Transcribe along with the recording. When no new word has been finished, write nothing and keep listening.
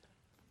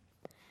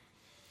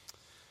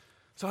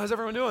So how's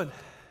everyone doing?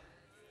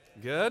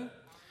 Good?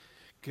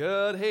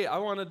 Good. Hey, I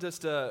wanted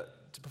just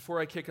before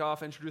I kick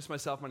off, introduce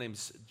myself. My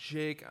name's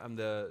Jake. I'm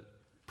the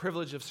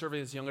privilege of serving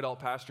as young adult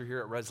pastor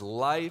here at Res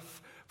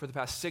Life for the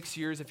past 6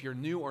 years. If you're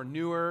new or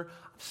newer,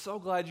 I'm so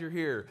glad you're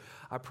here.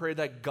 I pray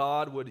that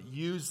God would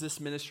use this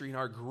ministry in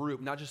our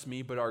group, not just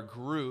me, but our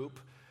group,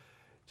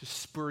 to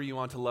spur you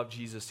on to love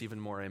Jesus even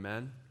more.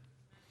 Amen?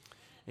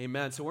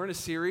 Amen. So we're in a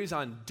series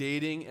on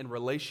dating and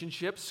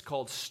relationships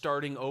called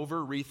Starting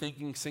Over,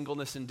 Rethinking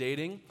Singleness and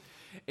Dating.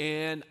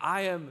 And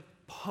I am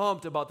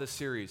pumped about this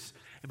series.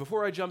 And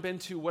before I jump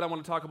into what I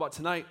want to talk about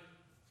tonight,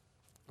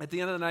 at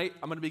the end of the night,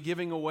 I'm going to be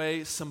giving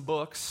away some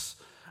books.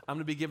 I'm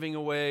going to be giving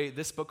away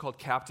this book called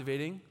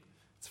Captivating.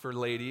 It's for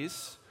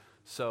ladies.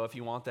 So if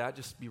you want that,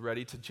 just be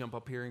ready to jump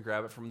up here and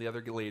grab it from the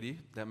other lady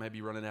that might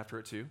be running after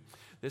it too.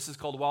 This is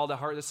called Wild at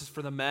Heart. This is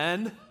for the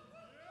men.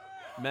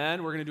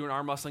 Men, we're going to do an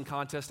arm wrestling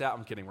contest.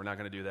 I'm kidding. We're not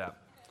going to do that.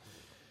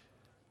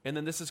 And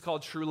then this is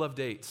called True Love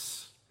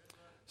Dates.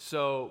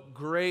 So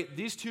great.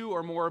 These two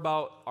are more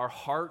about our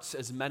hearts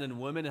as men and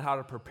women and how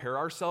to prepare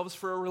ourselves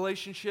for a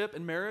relationship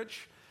and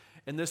marriage.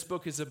 And this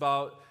book is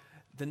about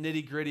the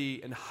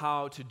nitty-gritty and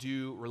how to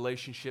do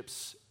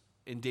relationships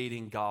and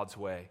dating God's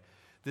way.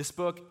 This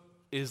book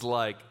is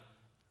like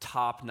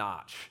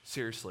top-notch.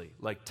 Seriously,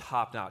 like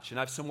top-notch. And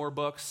I have some more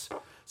books,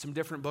 some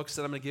different books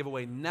that I'm going to give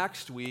away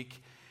next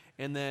week.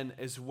 And then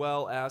as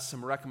well as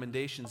some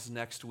recommendations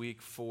next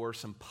week for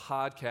some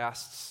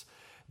podcasts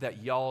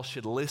that y'all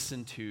should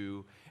listen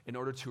to in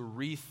order to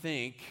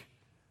rethink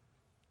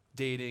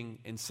dating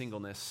and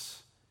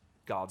singleness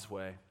God's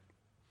way.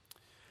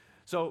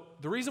 So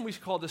the reason we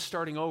call this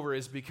Starting Over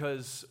is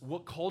because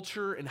what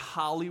culture and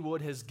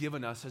Hollywood has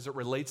given us as it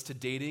relates to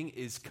dating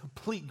is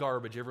complete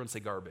garbage. Everyone say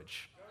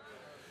garbage.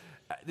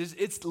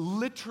 It's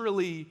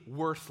literally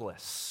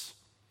worthless.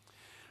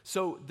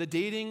 So the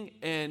dating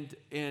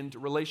and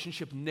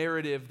relationship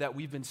narrative that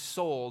we've been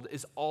sold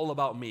is all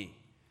about me.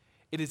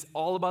 It is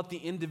all about the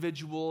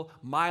individual,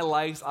 my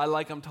likes. I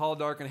like them tall,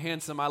 dark, and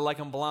handsome. I like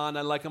them blonde.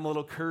 I like them a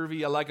little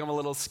curvy. I like them a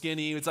little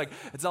skinny.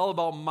 It's all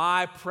about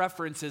my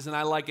preferences, and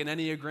I like an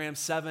Enneagram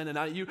 7.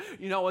 And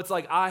it's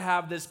like I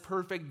have this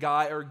perfect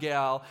guy or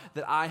gal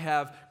that I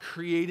have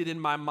created in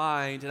my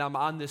mind, and I'm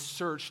on this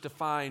search to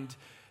find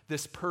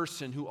this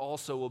person who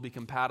also will be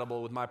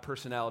compatible with my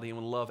personality and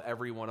will love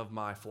every one of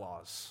my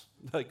flaws.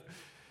 Like,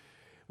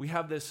 we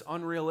have this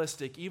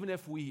unrealistic, even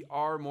if we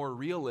are more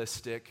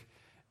realistic,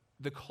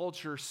 the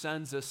culture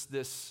sends us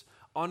this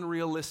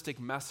unrealistic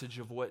message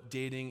of what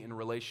dating and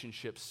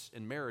relationships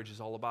and marriage is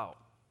all about.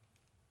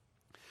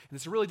 And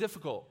it's a really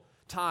difficult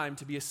time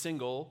to be a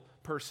single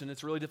person.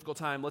 It's a really difficult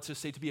time, let's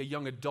just say, to be a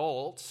young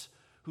adult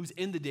who's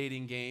in the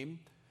dating game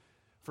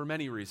for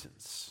many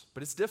reasons.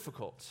 But it's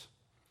difficult.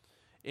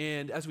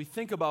 And as we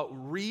think about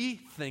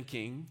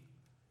rethinking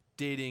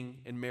dating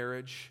and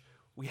marriage,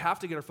 we have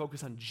to get our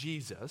focus on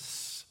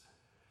Jesus,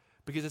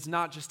 because it's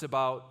not just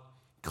about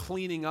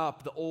cleaning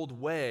up the old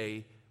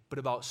way, but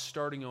about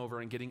starting over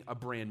and getting a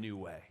brand new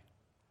way.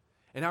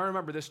 And I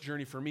remember this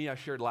journey for me I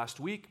shared last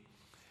week.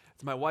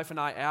 It's my wife and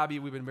I, Abby.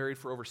 We've been married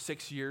for over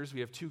 6 years.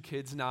 We have 2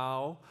 kids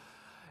now.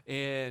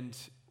 And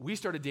we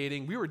started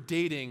dating. We were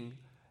dating,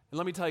 and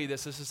let me tell you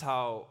this is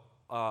how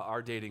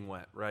our dating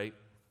went, right?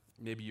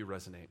 Maybe you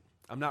resonate.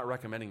 I'm not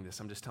recommending this.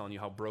 I'm just telling you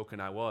how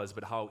broken I was,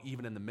 but how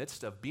even in the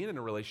midst of being in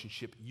a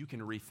relationship, you can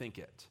rethink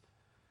it.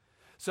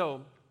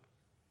 So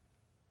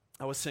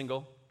I was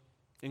single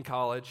in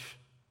college,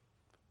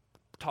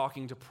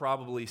 talking to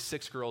probably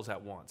 6 girls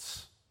at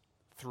once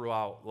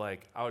throughout.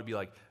 Like, I would be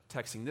like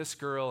texting this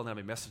girl, and then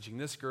I'd be messaging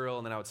this girl,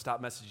 and then I would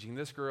stop messaging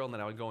this girl, and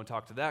then I would go and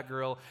talk to that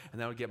girl, and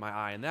then I would get my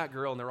eye on that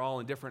girl, and they're all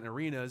in different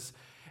arenas.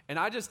 And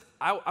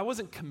I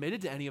wasn't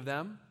committed to any of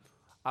them.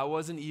 I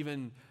wasn't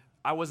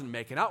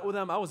making out with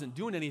them. I wasn't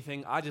doing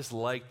anything. I just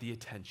liked the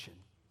attention.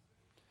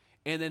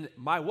 And then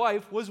my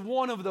wife was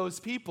one of those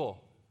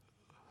people.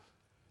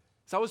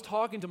 So I was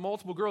talking to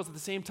multiple girls at the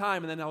same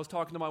time, and then I was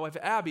talking to my wife,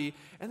 Abby,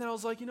 and then I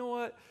was like, you know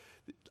what?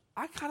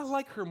 I kind of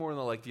like her more than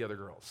I like the other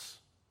girls.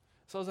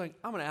 So I was like,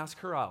 I'm going to ask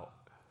her out.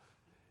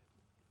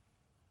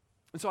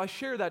 And so I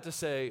share that to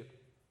say,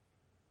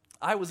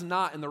 I was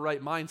not in the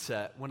right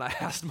mindset when I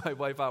asked my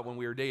wife out when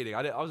we were dating.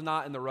 I was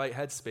not in the right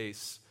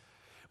headspace.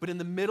 But in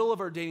the middle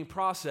of our dating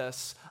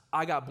process,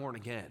 I got born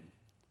again.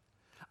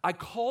 I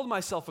called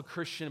myself a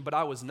Christian, but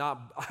I was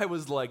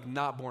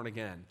not born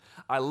again.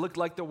 I looked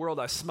like the world,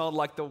 I smelled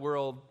like the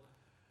world,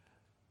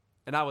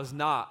 and I was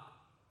not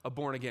a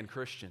born again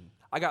Christian.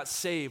 I got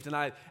saved, and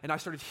I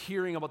started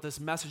hearing about this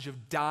message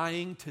of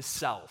dying to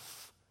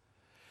self.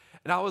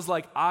 And I was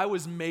like, I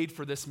was made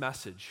for this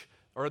message.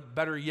 Or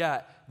better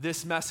yet,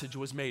 this message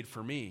was made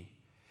for me.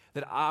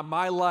 That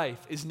my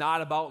life is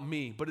not about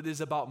me, but it is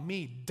about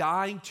me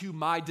dying to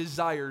my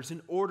desires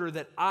in order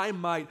that I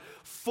might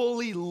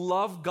fully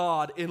love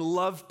God and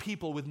love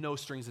people with no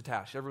strings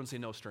attached. Everyone say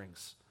no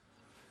strings.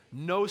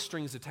 No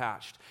strings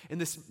attached.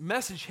 And this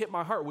message hit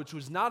my heart, which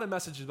was not a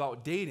message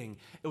about dating.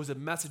 It was a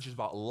message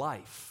about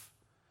life.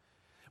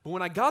 But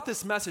when I got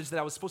this message that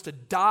I was supposed to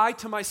die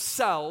to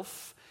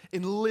myself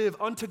and live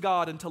unto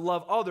God and to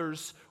love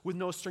others with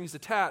no strings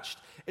attached,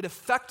 it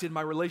affected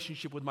my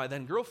relationship with my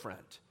then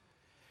girlfriend.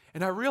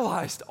 And I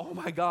realized, oh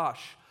my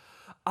gosh,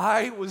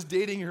 I was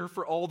dating her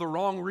for all the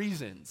wrong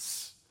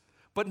reasons.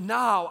 But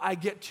now I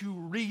get to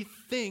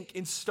rethink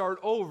and start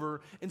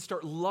over and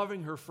start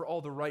loving her for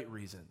all the right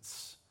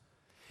reasons.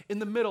 In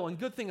the middle, and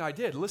good thing I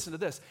did, listen to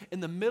this, in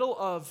the middle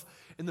of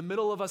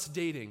us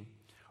dating,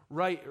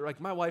 right,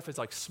 like my wife is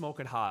like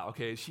smoking hot,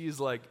 okay?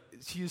 She's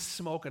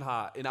smoking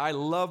hot, and I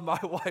love my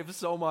wife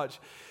so much.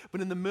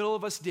 But in the middle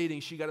of us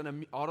dating, she got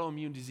an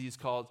autoimmune disease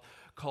called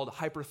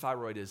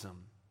hyperthyroidism.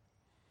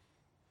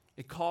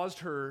 It caused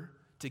her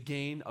to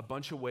gain a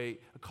bunch of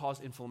weight, it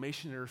caused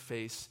inflammation in her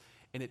face,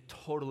 and it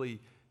totally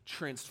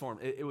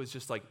transformed. It was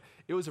just like,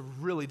 it was a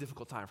really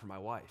difficult time for my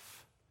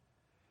wife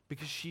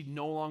because she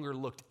no longer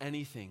looked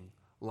anything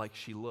like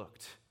she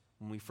looked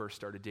when we first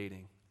started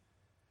dating.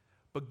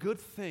 But good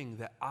thing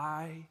that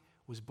I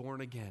was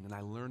born again and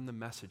I learned the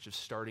message of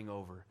starting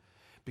over,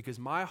 because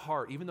my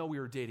heart, even though we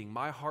were dating,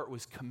 my heart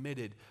was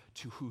committed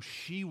to who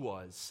she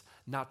was,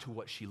 not to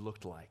what she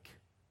looked like.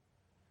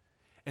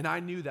 And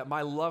I knew that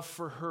my love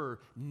for her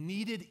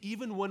needed,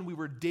 even when we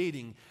were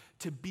dating,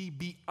 to be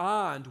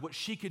beyond what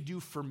she could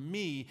do for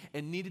me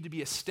and needed to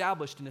be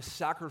established in a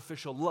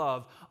sacrificial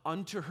love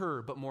unto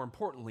her, but more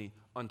importantly,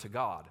 unto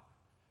God.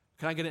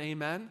 Can I get an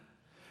amen?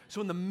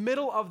 So in the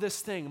middle of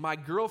this thing, my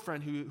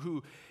girlfriend,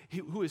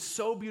 who is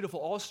so beautiful,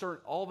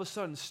 all of a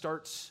sudden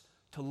starts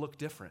to look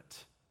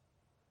different.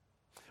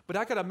 But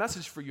I got a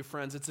message for you,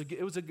 friends.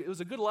 It was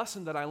a good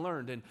lesson that I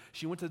learned. And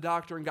she went to the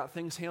doctor and got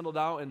things handled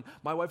out. And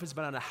my wife has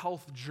been on a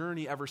health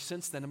journey ever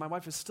since then. And my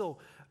wife is still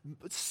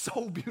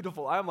so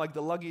beautiful. I'm like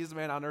the luckiest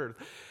man on earth.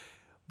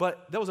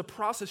 But that was a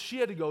process she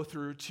had to go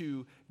through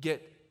to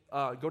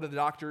go to the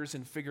doctors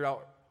and figure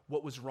out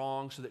what was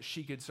wrong so that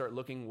she could start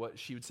looking what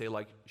she would say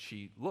like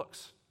she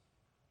looks.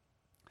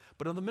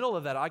 But in the middle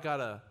of that, I got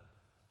a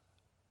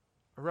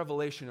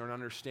revelation or an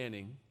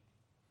understanding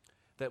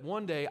that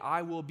one day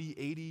I will be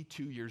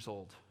 82 years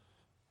old,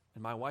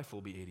 and my wife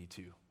will be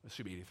 82.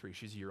 She'll be 83.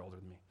 She's a year older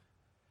than me.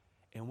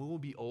 And we will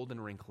be old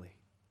and wrinkly.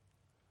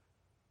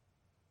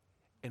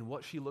 And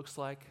what she looks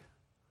like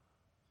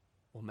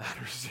will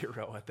matter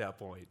zero at that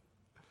point.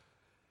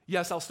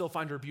 Yes, I'll still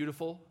find her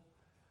beautiful,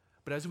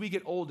 but as we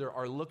get older,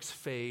 our looks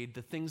fade.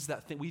 The things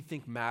that we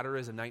think matter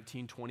as a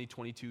 19, 20,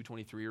 22,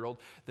 23-year-old,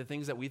 the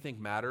things that we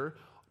think matter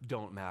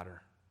don't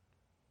matter.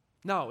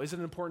 Now, is it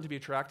important to be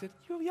attracted?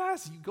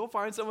 Yes, you go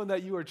find someone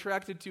that you are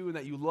attracted to and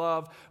that you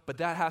love, but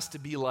that has to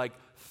be like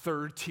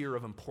third tier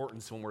of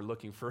importance when we're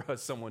looking for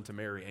someone to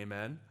marry,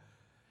 amen?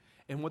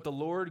 And what the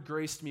Lord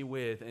graced me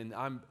with, and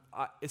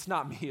it's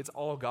not me, it's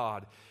all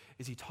God,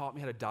 is He taught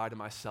me how to die to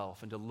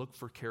myself and to look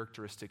for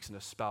characteristics in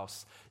a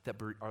spouse that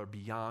are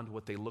beyond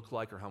what they look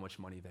like or how much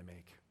money they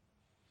make.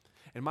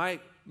 And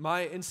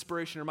my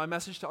inspiration or my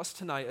message to us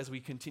tonight as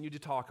we continue to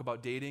talk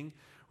about dating,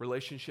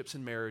 relationships,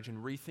 and marriage and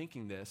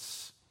rethinking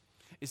this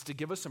is to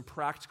give us some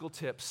practical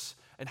tips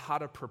on how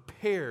to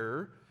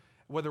prepare,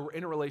 whether we're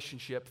in a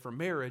relationship for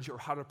marriage or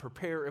how to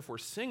prepare if we're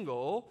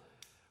single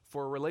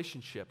for a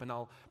relationship. And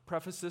I'll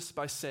preface this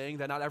by saying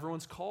that not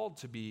everyone's called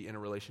to be in a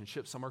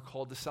relationship. Some are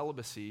called to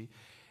celibacy,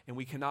 and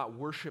we cannot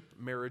worship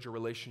marriage or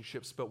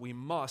relationships, but we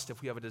must,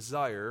 if we have a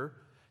desire,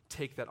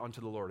 take that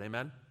unto the Lord.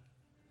 Amen?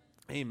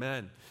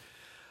 Amen.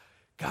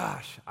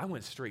 Gosh, I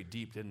went straight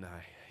deep, didn't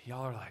I?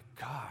 Y'all are like,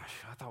 gosh,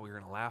 I thought we were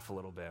going to laugh a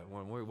little bit.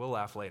 We'll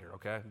laugh later,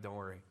 okay? Don't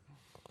worry.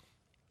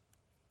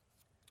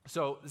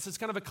 So this is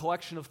kind of a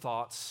collection of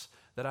thoughts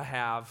that I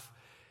have,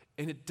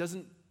 and it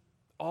doesn't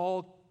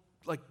all,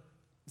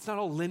 it's not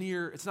all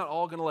linear. It's not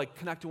all going to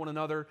connect to one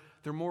another.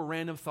 They're more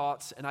random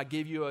thoughts, and I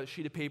gave you a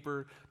sheet of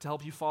paper to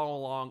help you follow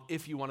along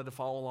if you wanted to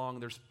follow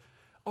along.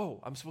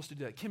 I'm supposed to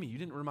do that. Kimmy, you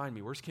didn't remind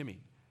me. Where's Kimmy?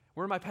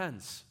 Where are my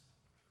pens?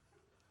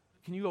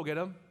 Can you go get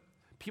them?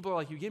 People are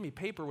like, you gave me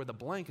paper with a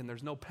blank, and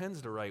there's no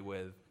pens to write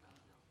with.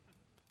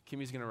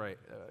 Kimmy's going to write.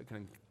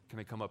 Can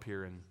I come up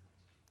here and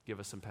give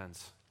us some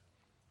pens?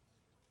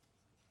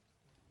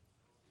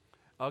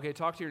 Okay,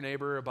 talk to your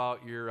neighbor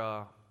about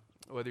your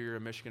whether you're a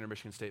Michigan or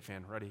Michigan State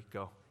fan. Ready?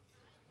 Go.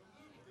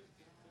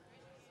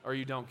 Or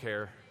you don't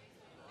care.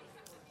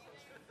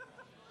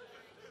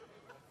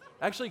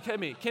 Actually,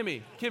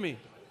 Kimmy,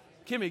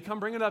 come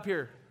bring it up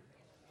here.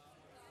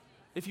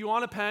 If you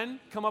want a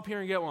pen, come up here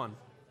and get one.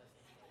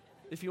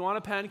 If you want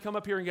a pen, come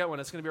up here and get one.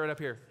 It's going to be right up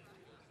here.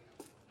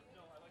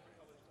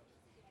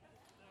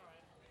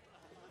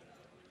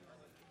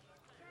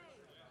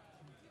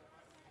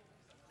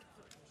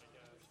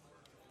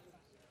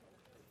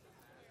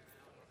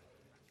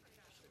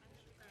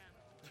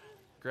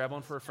 Grab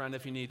one for a friend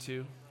if you need to.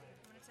 I'm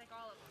going to take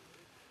all of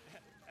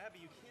them. Abby,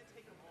 you can't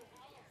take them all.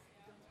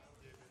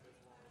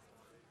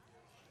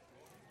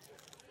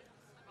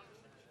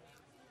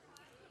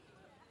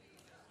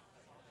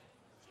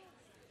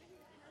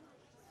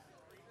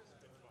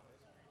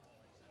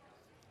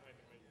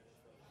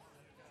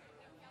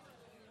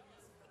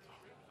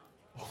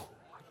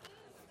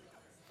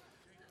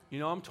 You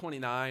know, I'm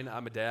 29.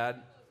 I'm a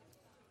dad.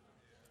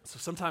 So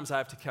sometimes I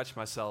have to catch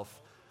myself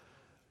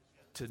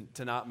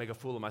to not make a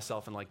fool of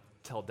myself and like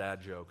tell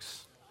dad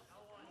jokes.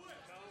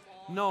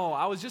 No,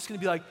 I was just going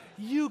to be like,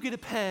 you get a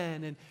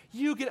pen and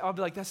I'll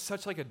be like, that's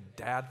such like a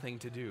dad thing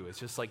to do. It's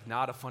just like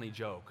not a funny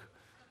joke.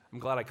 I'm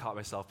glad I caught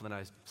myself, but then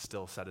I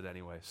still said it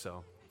anyway,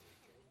 so.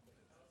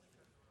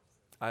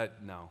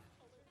 No.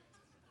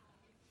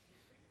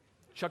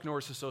 Chuck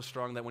Norris is so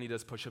strong that when he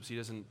does push-ups, he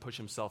doesn't push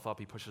himself up,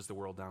 he pushes the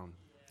world down.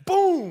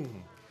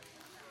 Boom!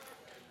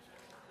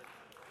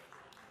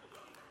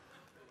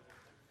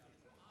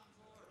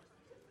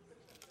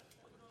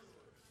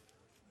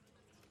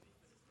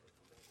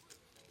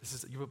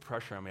 You put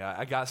pressure on me.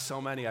 I got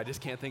so many, I just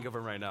can't think of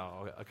them right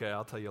now. Okay,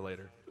 I'll tell you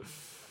later.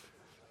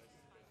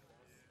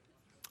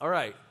 All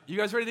right, you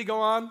guys ready to go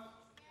on?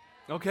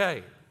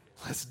 Okay,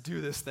 let's do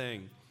this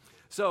thing.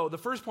 So the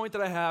first point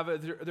that I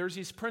have, there's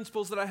these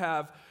principles that I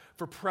have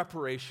for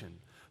preparation.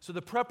 So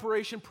the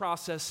preparation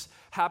process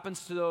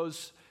happens to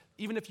those,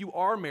 even if you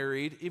are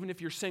married, even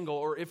if you're single,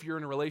 or if you're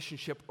in a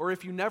relationship, or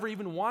if you never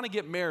even want to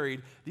get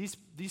married, these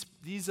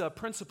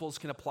principles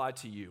can apply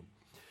to you.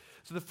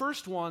 So the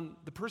first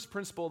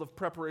principle of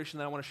preparation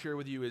that I want to share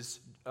with you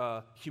is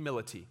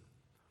humility.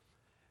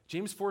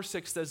 James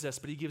 4:6 says this,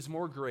 but he gives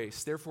more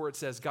grace. Therefore it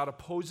says, God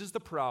opposes the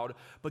proud,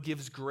 but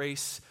gives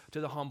grace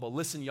to the humble.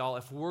 Listen, y'all,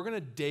 if we're going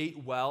to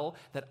date well,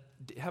 that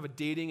have a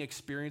dating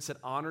experience that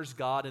honors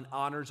God and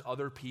honors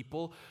other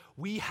people,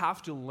 we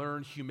have to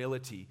learn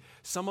humility.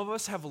 Some of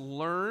us have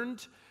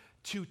learned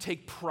to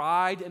take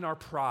pride in our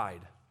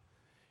pride.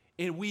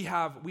 And we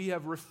have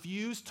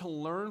refused to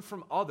learn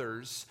from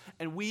others,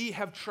 and we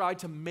have tried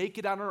to make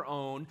it on our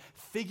own,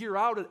 figure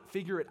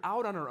it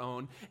out on our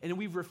own, and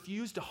we've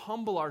refused to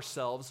humble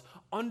ourselves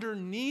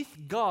underneath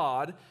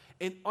God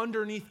and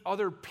underneath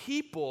other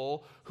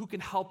people who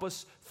can help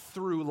us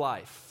through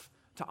life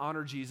to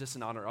honor Jesus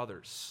and honor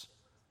others.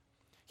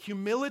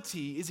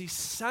 Humility is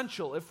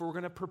essential if we're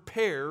going to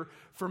prepare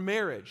for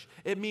marriage.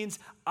 It means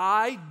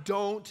I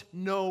don't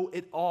know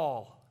it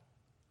all.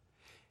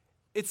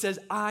 It says,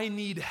 I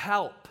need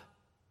help.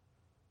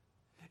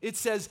 It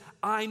says,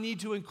 I need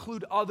to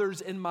include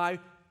others in my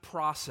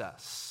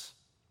process.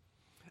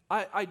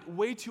 I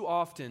way too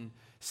often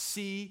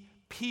see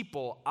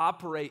people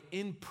operate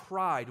in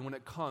pride when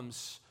it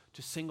comes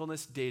to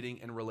singleness,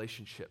 dating, and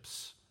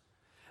relationships.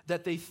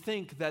 That they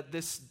think that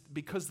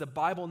because the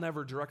Bible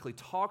never directly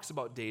talks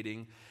about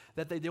dating,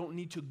 that they don't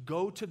need to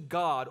go to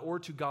God or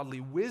to godly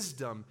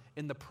wisdom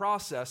in the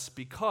process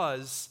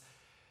because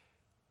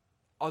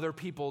other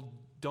people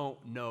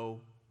don't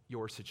know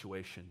your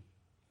situation.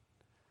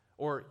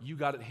 Or you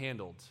got it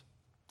handled.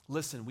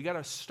 Listen, we got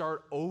to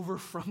start over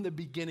from the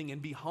beginning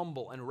and be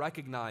humble and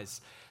recognize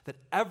that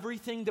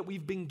everything that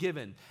we've been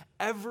given,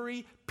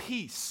 every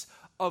piece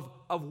of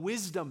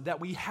wisdom that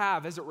we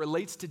have as it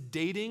relates to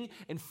dating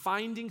and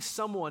finding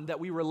someone that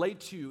we relate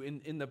to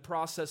in the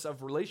process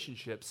of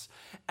relationships,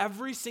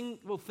 every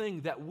single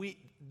thing that we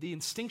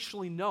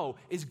instinctually know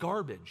is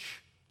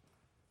garbage.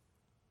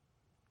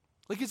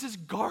 Like, it's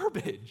just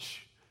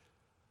garbage.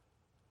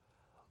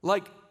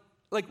 Like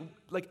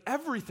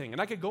everything, and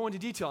I could go into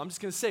detail. I'm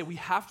just going to say we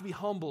have to be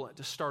humble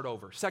to start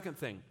over. Second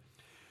thing,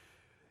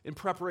 in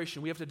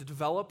preparation, we have to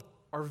develop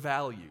our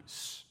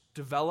values.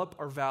 Develop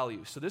our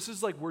values. So this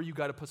is like where you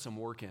got to put some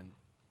work in,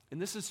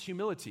 and this is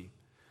humility.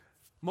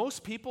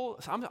 Most people,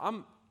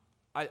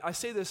 I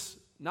say this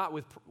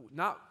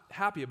not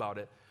happy about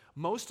it.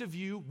 Most of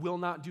you will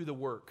not do the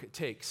work it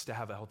takes to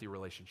have a healthy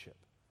relationship.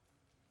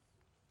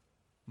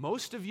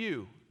 Most of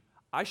you.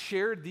 I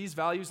shared these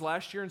values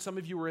last year, and some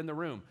of you were in the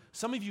room.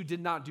 Some of you did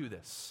not do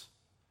this.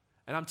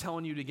 And I'm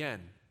telling you it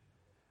again.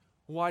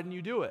 Why didn't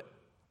you do it?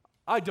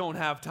 I don't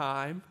have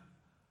time.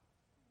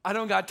 I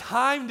don't got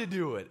time to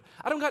do it.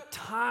 I don't got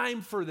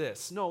time for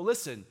this. No,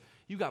 listen,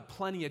 you got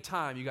plenty of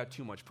time. You got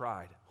too much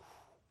pride.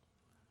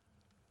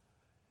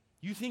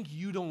 You think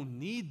you don't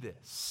need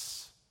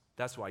this.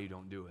 That's why you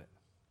don't do it.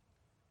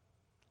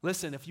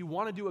 Listen, if you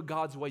want to do it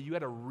God's way, you got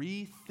to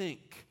rethink.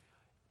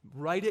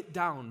 Write it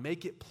down.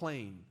 Make it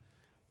plain.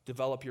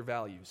 Develop your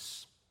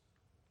values.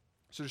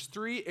 So there's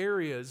 3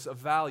 areas of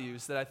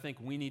values that I think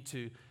we need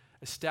to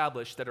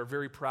establish that are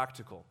very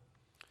practical.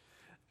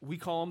 We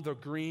call them the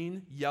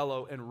green,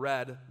 yellow, and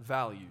red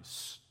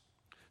values.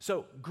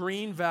 So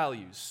green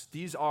values,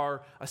 these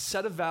are a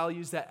set of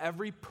values that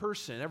every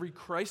person, every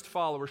Christ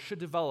follower should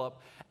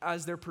develop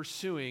as they're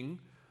pursuing,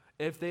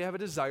 if they have a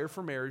desire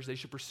for marriage, they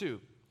should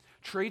pursue.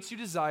 Traits you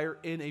desire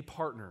in a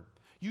partner.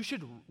 We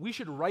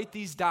should write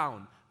these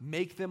down,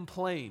 make them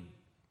plain.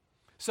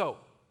 So,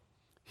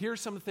 here are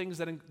some things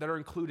that are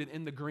included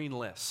in the green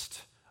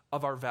list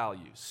of our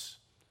values.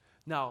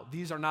 Now,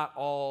 these are not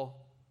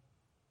all,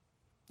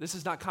 this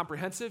is not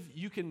comprehensive.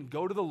 You can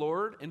go to the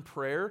Lord in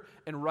prayer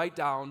and write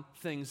down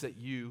things that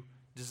you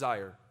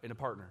desire in a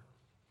partner.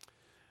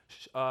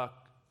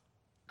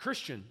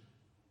 Christian,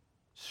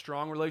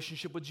 strong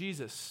relationship with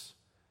Jesus,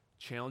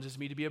 challenges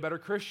me to be a better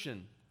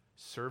Christian,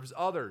 serves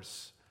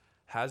others,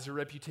 has a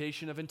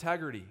reputation of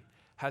integrity,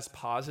 has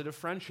positive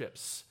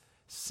friendships,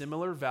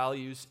 similar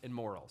values and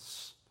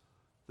morals.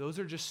 Those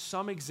are just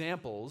some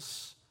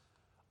examples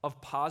of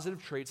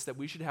positive traits that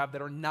we should have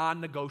that are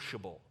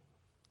non-negotiable.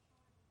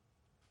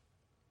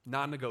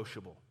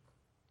 Non-negotiable.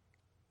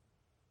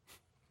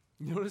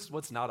 You notice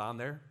what's not on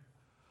there?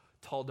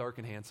 Tall, dark,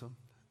 and handsome.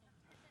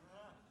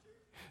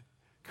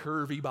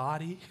 Curvy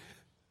body.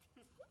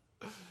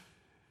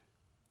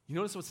 You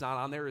notice what's not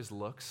on there is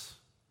looks.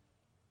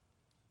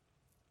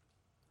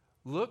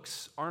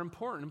 Looks are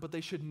important, but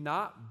they should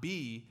not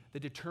be the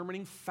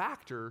determining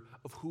factor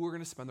of who we're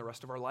going to spend the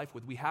rest of our life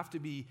with. We have to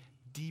be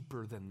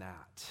deeper than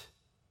that.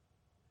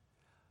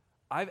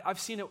 I've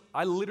seen it.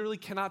 I literally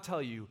cannot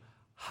tell you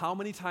how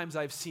many times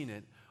I've seen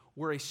it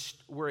where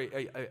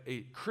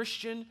a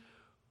Christian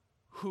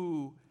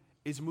who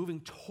is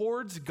moving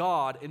towards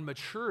God in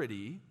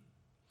maturity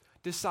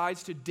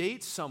decides to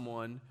date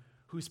someone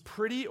who's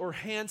pretty or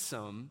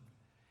handsome,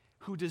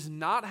 who does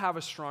not have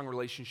a strong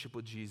relationship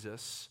with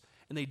Jesus,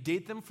 and they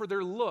date them for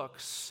their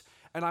looks,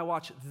 and I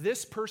watch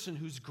this person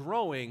who's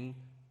growing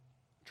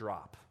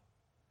drop.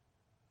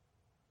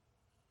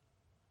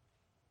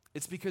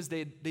 It's because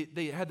they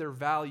had their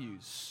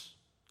values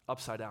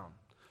upside down.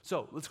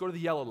 So let's go to the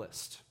yellow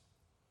list.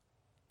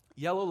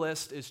 Yellow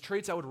list is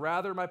traits I would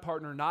rather my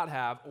partner not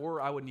have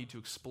or I would need to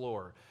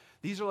explore.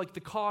 These are like the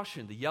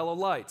caution, the yellow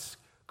lights.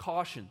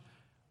 Caution.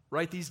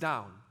 Write these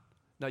down.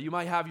 Now, you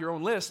might have your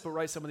own list, but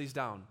write some of these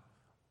down.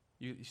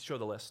 You show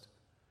the list.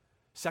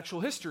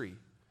 Sexual history.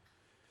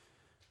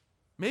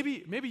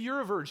 Maybe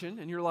you're a virgin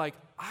and you're like,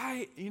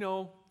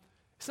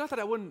 it's not that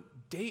I wouldn't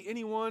date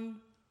anyone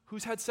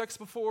who's had sex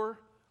before,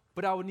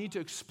 but I would need to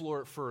explore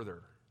it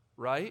further,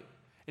 right?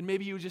 And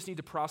maybe you just need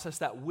to process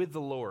that with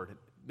the Lord.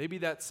 Maybe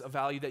that's a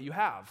value that you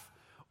have.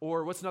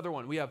 Or what's another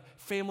one? We have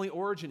family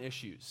origin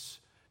issues.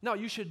 Now,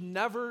 you should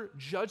never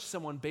judge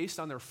someone based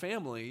on their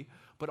family,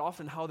 but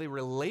often how they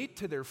relate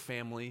to their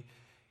family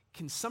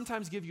can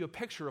sometimes give you a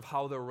picture of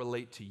how they'll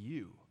relate to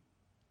you.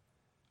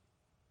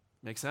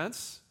 Make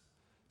sense?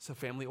 So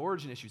family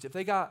origin issues. If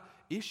they got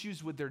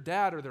issues with their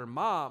dad or their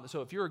mom,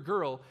 so if you're a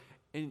girl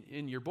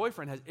and your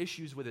boyfriend has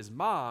issues with his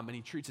mom and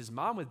he treats his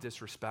mom with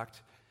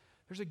disrespect,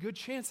 there's a good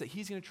chance that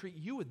he's going to treat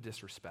you with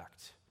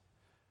disrespect.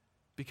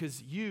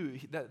 Because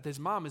his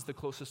mom is the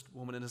closest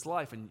woman in his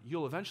life, and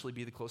you'll eventually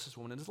be the closest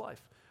woman in his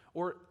life.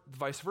 Or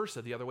vice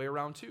versa, the other way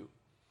around too.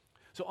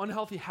 So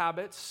unhealthy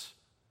habits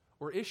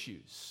or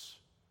issues.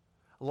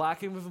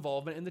 Lacking of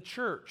involvement in the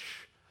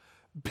church.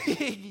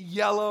 Big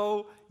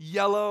yellow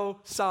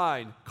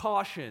sign.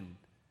 Caution.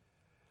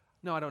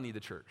 No, I don't need the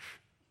church.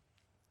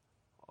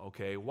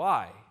 Okay,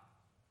 why?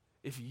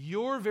 If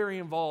you're very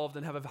involved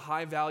and have a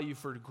high value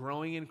for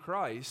growing in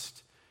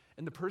Christ,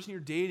 and the person you're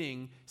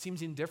dating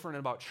seems indifferent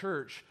about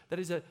church, that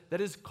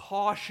is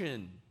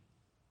caution.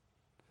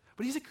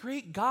 But he's a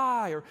great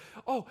guy,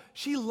 or,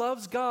 she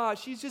loves God,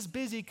 she's just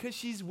busy because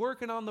she's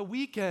working on the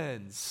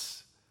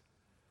weekends.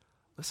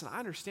 Listen, I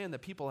understand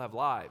that people have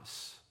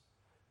lives,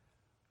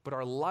 but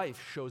our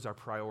life shows our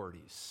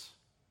priorities.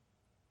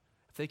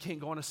 If they can't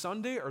go on a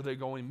Sunday, are they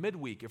going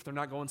midweek? If they're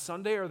not going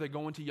Sunday, are they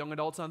going to young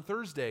adults on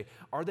Thursday?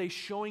 Are they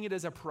showing it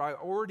as a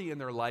priority in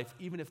their life,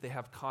 even if they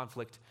have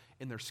conflict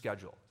in their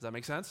schedule? Does that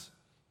make sense?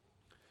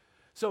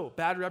 So,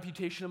 bad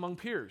reputation among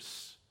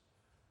peers.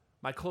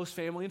 My close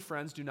family and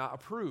friends do not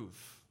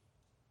approve.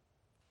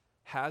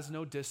 Has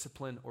no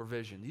discipline or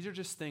vision. These are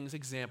just things,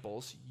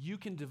 examples. You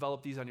can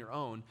develop these on your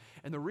own.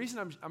 And the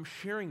reason I'm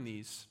sharing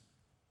these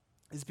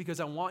is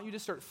because I want you to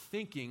start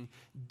thinking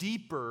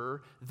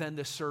deeper than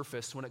the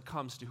surface when it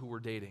comes to who we're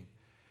dating.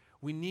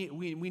 We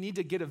need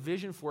to get a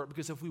vision for it,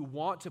 because if we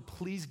want to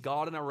please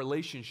God in our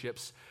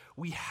relationships,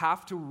 we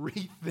have to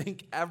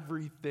rethink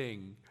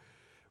everything,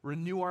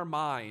 renew our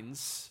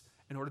minds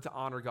in order to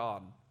honor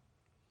God.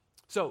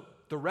 So,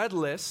 the red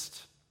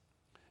list,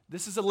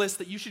 this is a list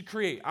that you should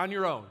create on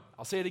your own.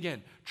 I'll say it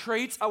again.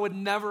 Traits I would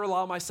never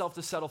allow myself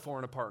to settle for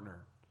in a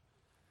partner.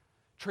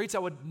 Traits I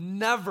would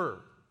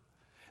never.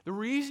 The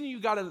reason you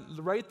got to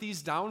write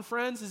these down,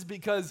 friends, is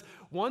because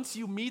once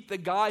you meet the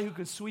guy who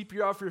can sweep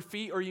you off your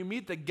feet, or you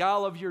meet the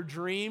gal of your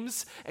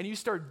dreams and you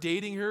start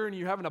dating her and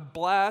you're having a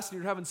blast and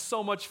you're having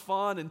so much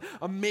fun and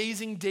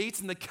amazing dates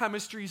and the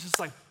chemistry is just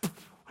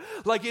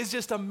like it's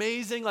just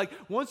amazing. Like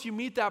once you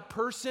meet that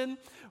person,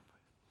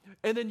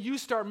 and then you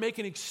start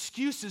making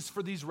excuses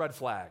for these red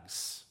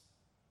flags.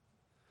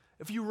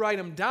 If you write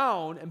them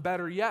down, and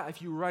better yet,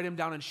 if you write them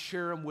down and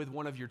share them with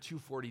one of your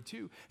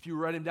 242, if you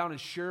write them down and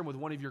share them with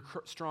one of your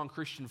strong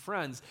Christian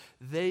friends,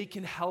 they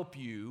can help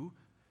you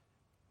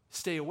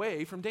stay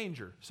away from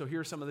danger. So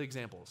here are some of the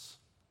examples.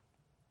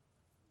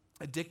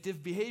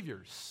 Addictive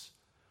behaviors,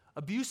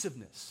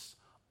 abusiveness,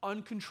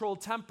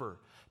 uncontrolled temper,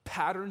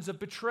 patterns of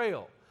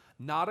betrayal,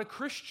 not a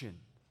Christian,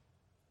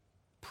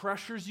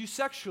 pressures you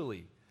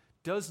sexually,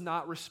 does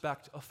not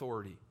respect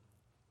authority.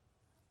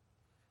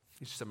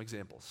 These are some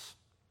examples.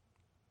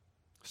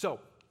 So,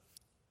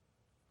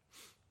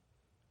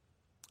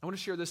 I want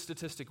to share this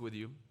statistic with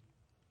you.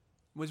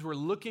 As we're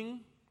looking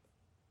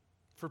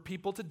for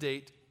people to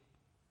date,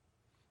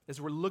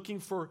 as we're looking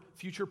for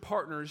future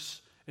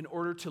partners in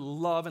order to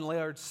love and lay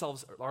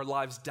our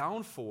lives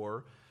down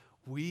for,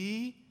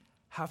 we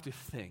have to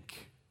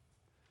think.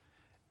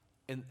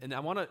 And I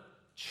want to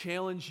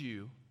challenge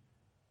you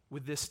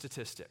with this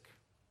statistic.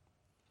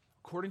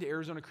 According to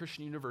Arizona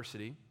Christian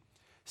University,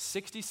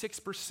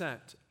 66%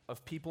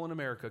 of people in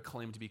America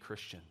claim to be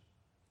Christian.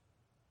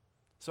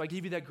 So I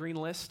gave you that green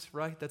list,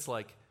 right? That's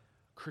like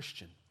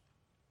Christian.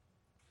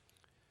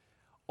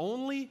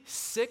 Only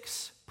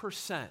 6%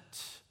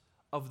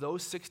 of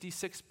those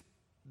 66%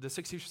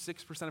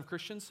 of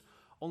Christians,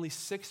 only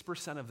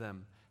 6% of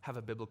them have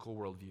a biblical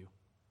worldview.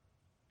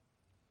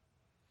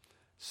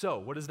 So,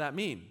 what does that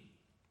mean?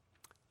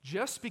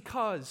 Just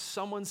because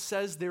someone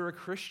says they're a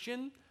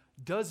Christian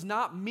does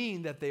not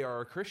mean that they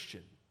are a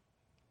Christian.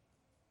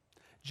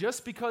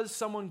 Just because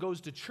someone goes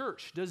to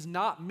church does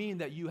not mean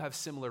that you have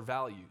similar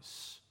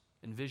values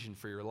and vision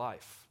for your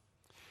life.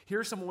 Here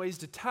are some ways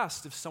to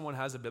test if someone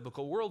has a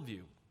biblical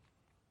worldview.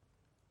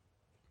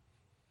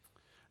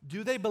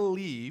 Do they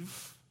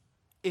believe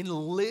and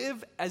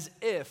live as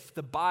if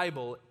the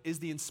Bible is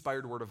the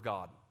inspired word of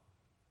God?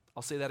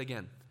 I'll say that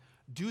again.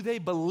 Do they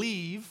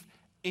believe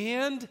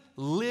and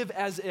live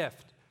as if?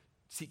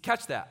 See,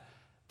 catch that.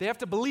 They have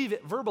to believe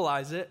it,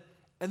 verbalize it,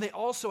 and they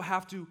also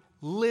have to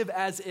live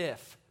as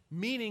if,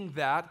 meaning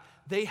that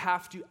they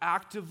have to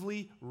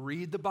actively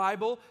read the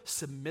Bible,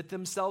 submit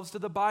themselves to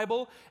the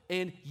Bible,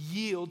 and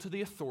yield to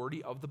the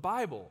authority of the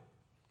Bible.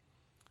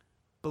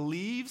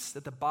 Believes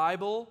that the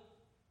Bible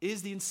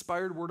is the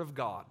inspired word of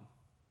God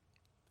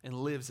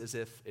and lives as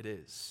if it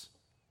is.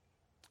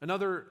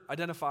 Another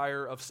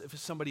identifier of if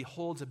somebody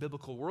holds a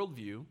biblical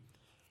worldview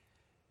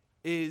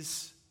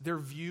is their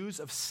views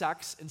of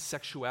sex and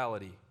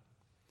sexuality.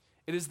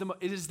 It is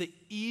the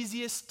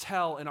easiest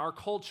tell in our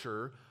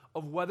culture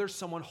of whether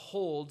someone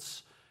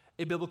holds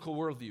a biblical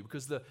worldview,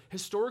 because the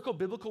historical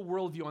biblical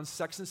worldview on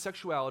sex and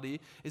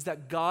sexuality is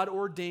that God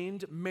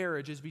ordained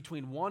marriage is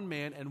between one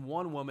man and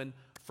one woman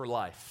for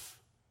life.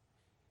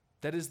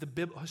 That is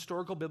the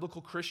historical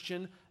biblical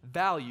Christian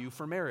value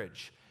for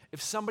marriage.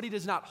 If somebody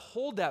does not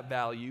hold that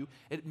value,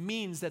 it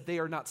means that they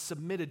are not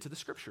submitted to the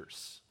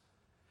Scriptures,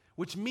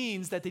 which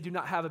means that they do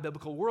not have a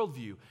biblical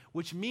worldview,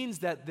 which means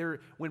that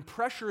when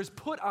pressure is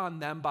put on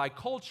them by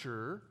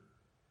culture,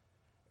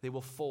 they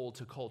will fold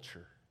to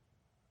culture.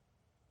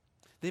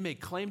 They may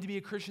claim to be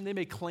a Christian, they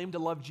may claim to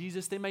love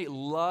Jesus, they may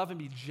love and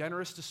be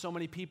generous to so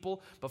many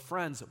people, but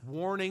friends,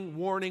 warning,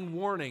 warning,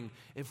 warning.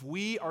 If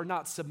we are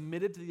not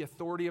submitted to the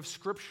authority of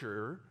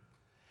Scripture,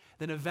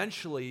 then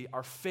eventually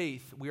our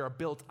faith, we are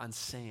built on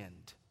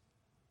sand.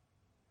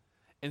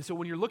 And so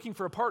when you're looking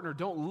for a partner,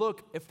 don't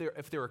look if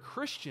they're a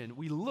Christian.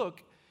 We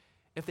look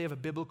if they have a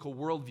biblical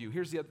worldview.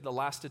 Here's the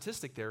last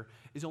statistic there,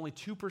 is only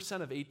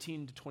 2% of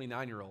 18 to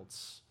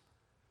 29-year-olds.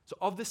 So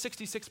of the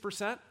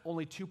 66%,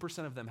 only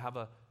 2% of them have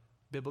a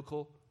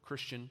biblical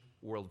Christian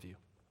worldview.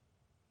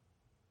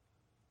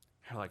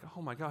 You're like,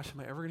 oh my gosh, am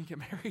I ever going to get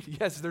married?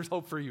 Yes, there's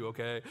hope for you,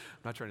 okay?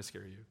 I'm not trying to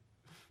scare you.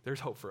 There's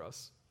hope for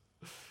us.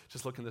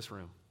 Just look in this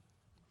room.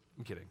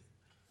 I'm kidding.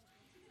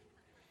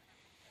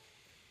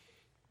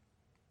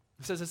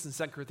 It says this in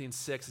 2 Corinthians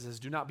 6. It says,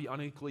 do not be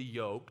unequally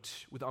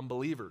yoked with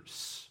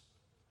unbelievers.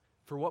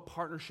 For what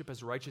partnership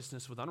has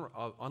righteousness with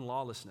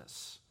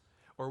unlawlessness?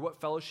 Or what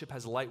fellowship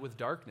has light with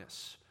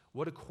darkness?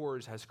 What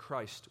accord has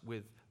Christ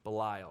with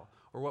Belial?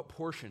 Or what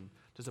portion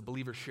does a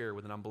believer share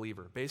with an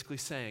unbeliever? Basically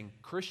saying,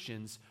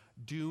 Christians,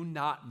 do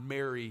not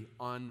marry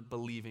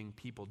unbelieving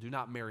people. Do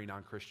not marry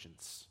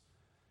non-Christians.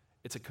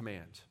 It's a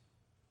command.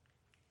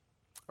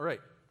 All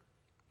right.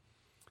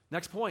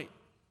 Next point,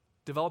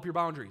 develop your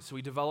boundaries. So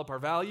we develop our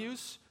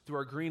values through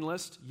our green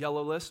list,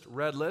 yellow list,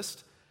 red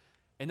list,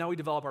 and now we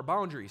develop our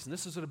boundaries. And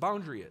this is what a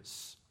boundary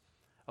is.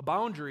 A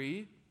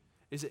boundary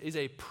is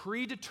a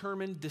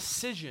predetermined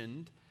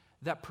decision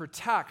that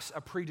protects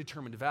a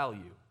predetermined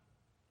value.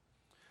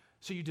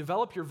 So you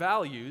develop your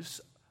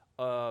values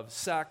of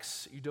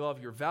sex, you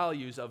develop your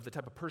values of the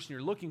type of person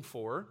you're looking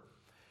for,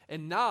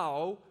 and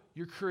now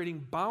you're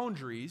creating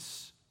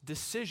boundaries,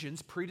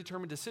 decisions,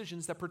 predetermined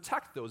decisions that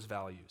protect those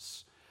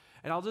values.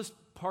 And I'll just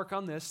park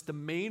on this. The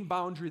main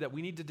boundary that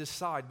we need to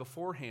decide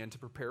beforehand to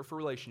prepare for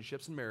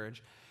relationships and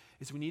marriage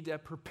is we need to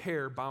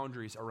prepare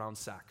boundaries around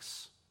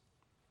sex.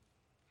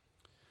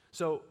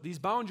 So these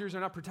boundaries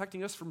are not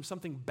protecting us from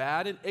something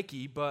bad and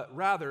icky, but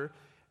rather,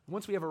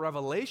 once we have a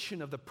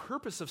revelation of the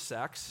purpose of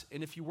sex,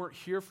 and if you weren't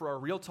here for our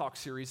Real Talk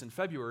series in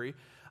February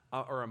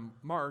or in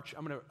March,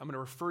 I'm going to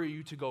refer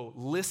you to go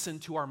listen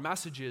to our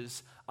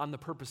messages on the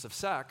purpose of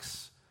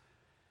sex.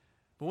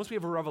 But once we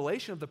have a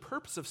revelation of the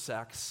purpose of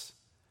sex,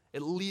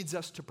 it leads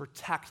us to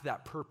protect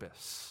that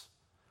purpose,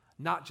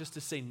 not just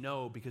to say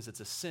no because it's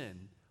a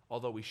sin,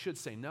 although we should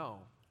say no.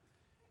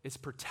 It's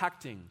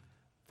protecting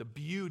the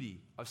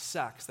beauty of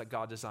sex that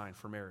God designed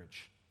for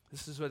marriage.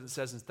 This is what it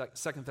says in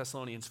 2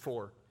 Thessalonians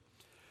 4.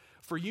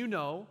 For you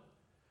know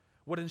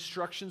what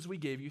instructions we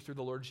gave you through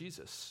the Lord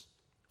Jesus.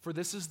 For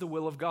this is the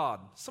will of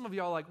God. Some of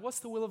y'all are like, what's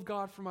the will of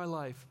God for my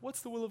life?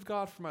 What's the will of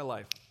God for my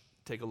life?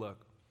 Take a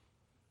look.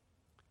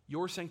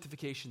 Your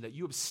sanctification, that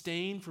you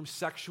abstain from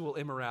sexual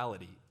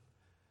immorality,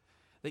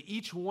 that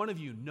each one of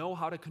you know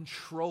how to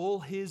control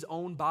his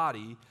own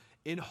body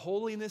in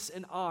holiness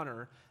and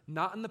honor,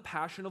 not in the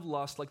passion of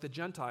lust like the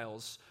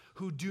Gentiles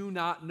who do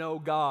not know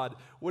God.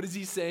 What is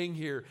he saying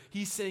here?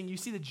 He's saying, you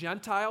see the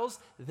Gentiles,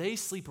 they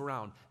sleep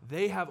around.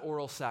 They have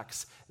oral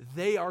sex.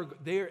 They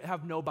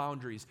have no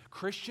boundaries.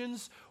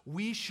 Christians,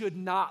 we should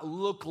not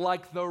look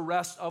like the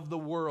rest of the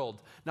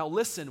world. Now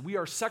listen, we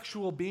are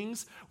sexual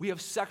beings. We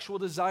have sexual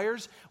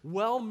desires.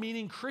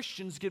 Well-meaning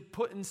Christians get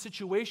put in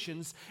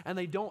situations and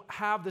they don't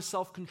have the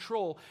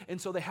self-control, and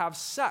so they have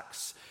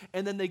sex,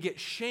 and then they get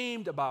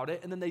shamed about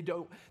it, and then they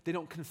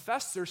don't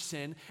confess their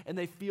sin, and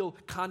they feel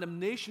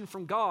condemnation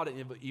from God,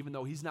 even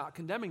though he's not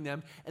condemning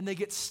them, and they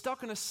get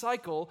stuck in a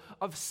cycle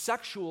of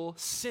sexual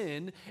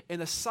sin,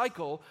 in a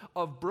cycle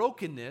of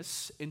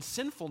brokenness and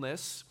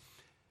sinfulness,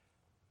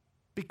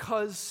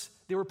 because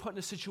they were put in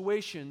a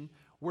situation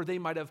where they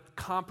might have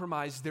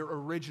compromised their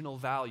original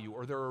value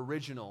or their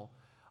original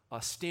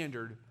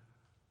standard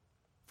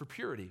for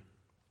purity.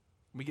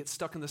 We get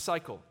stuck in the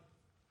cycle.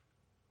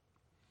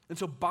 And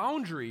so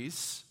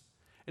boundaries,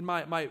 and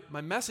my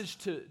message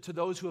to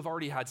those who have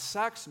already had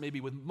sex,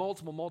 maybe with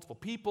multiple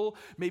people,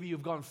 maybe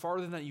you've gone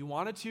farther than you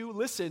wanted to,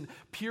 listen,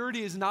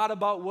 purity is not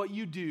about what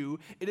you do,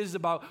 it is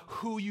about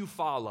who you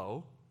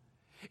follow.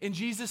 And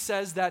Jesus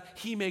says that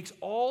he makes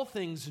all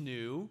things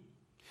new,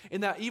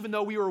 and that even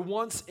though we were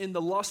once in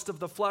the lust of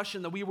the flesh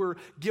and that we were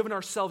giving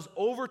ourselves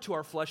over to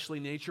our fleshly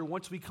nature,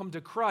 once we come to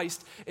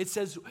Christ, it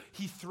says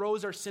he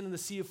throws our sin in the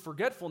sea of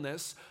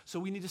forgetfulness, so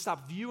we need to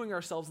stop viewing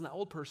ourselves in that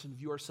old person,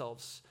 view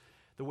ourselves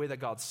the way that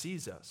God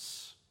sees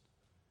us.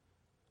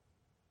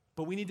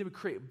 But we need to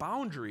create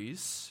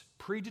boundaries,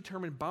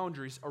 predetermined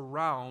boundaries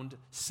around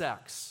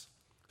sex.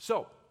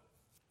 So,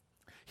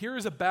 here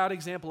is a bad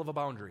example of a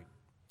boundary.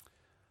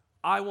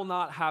 I will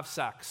not have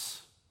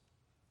sex.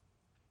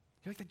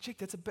 You're like, Jake,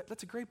 that's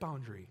a great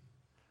boundary.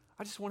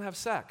 I just want to have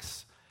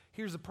sex.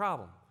 Here's the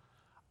problem.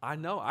 I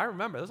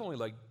remember, that was only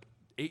like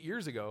 8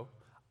 years ago.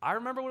 I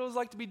remember what it was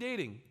like to be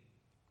dating.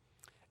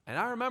 And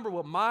I remember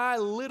what my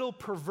little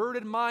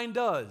perverted mind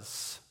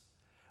does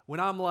when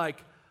I'm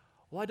like,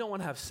 well, I don't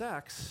want to have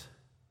sex.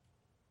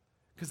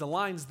 Because the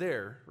line's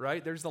there,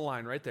 right? There's the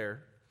line right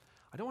there.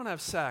 I don't want to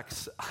have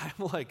sex.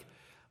 I'm like,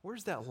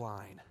 where's that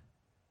line?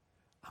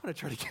 I'm going to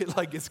try to get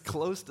like as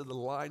close to the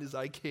line as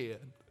I can.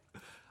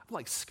 I'm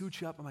like,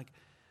 scooch up. I'm like,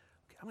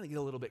 okay, I'm going to get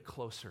a little bit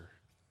closer.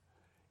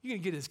 You're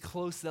going to get as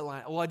close to that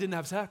line. Well, I didn't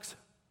have sex.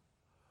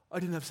 I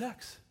didn't have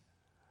sex.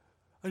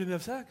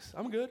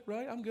 I'm good,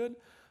 right? I'm good.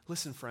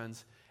 Listen,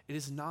 friends, it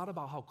is not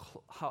about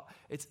how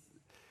it's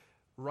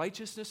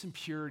righteousness and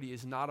purity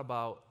is not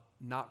about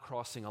not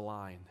crossing a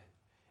line.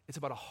 It's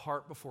about a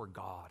heart before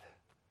God.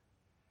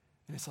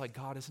 And it's like,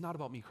 God, it's not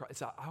about me.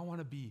 It's I want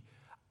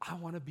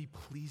to be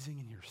pleasing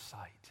in your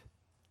sight.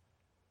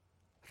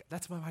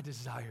 That's my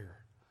desire.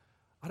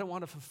 I don't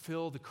want to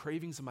fulfill the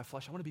cravings of my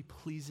flesh. I want to be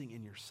pleasing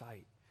in your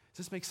sight.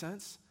 Does this make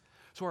sense?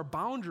 So our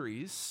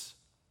boundaries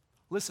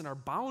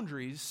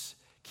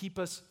keep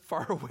us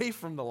far away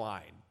from the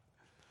line.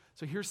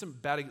 So here's some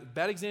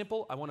bad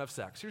example. I won't have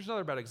sex. Here's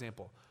another bad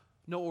example.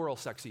 No oral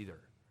sex either.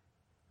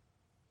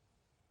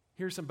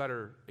 Here's some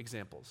better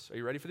examples. Are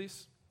you ready for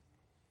these?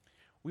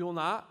 We will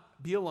not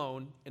be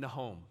alone in a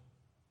home.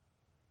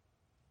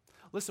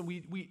 Listen,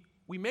 we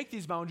make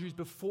these boundaries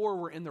before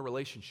we're in the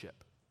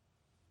relationship.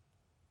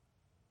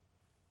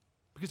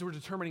 Because we're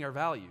determining our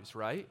values,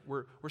 right?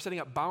 We're setting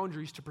up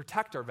boundaries to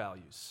protect our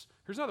values.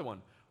 Here's another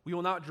one. We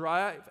will not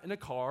drive in a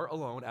car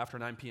alone after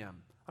 9 p.m.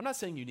 I'm not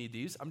saying you need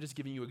these. I'm just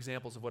giving you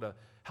examples of what a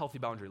healthy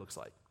boundary looks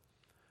like.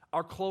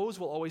 Our clothes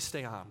will always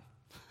stay on.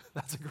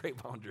 That's a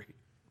great boundary.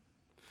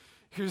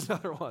 Here's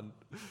another one.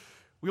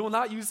 We will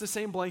not use the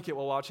same blanket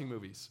while watching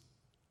movies.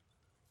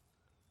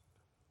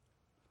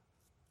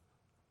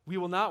 We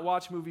will not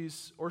watch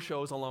movies or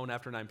shows alone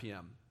after 9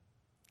 p.m.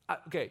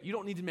 Okay, you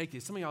don't need to make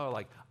these. Some of y'all are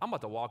like, I'm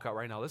about to walk out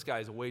right now. This guy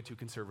is way too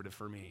conservative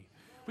for me.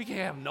 We can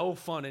have no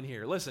fun in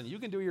here. Listen, you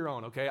can do your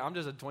own, okay? I'm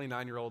just a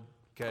 29-year-old,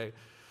 okay?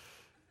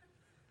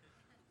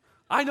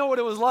 I know what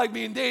it was like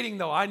being dating,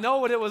 though. I know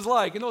what it was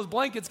like. And those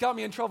blankets got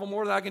me in trouble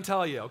more than I can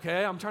tell you,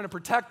 okay? I'm trying to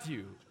protect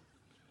you.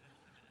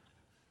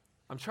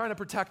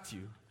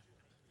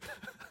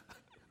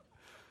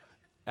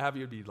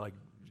 Abby would be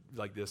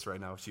like this right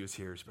now if she was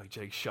here. She'd be like,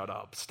 Jake, shut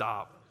up.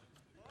 Stop.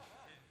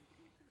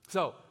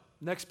 So,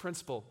 next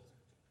principle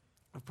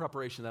of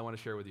preparation that I want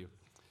to share with you.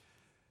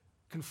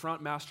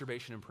 Confront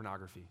masturbation and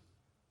pornography.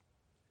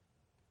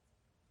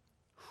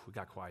 We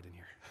got quiet in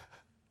here.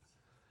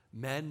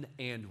 Men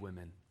and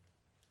women.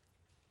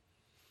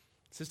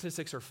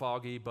 Statistics are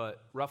foggy,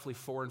 but roughly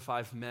 4 in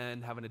 5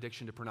 men have an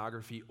addiction to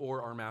pornography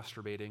or are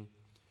masturbating.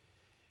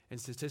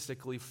 And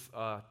statistically,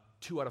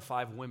 2 out of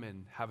 5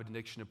 women have an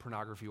addiction to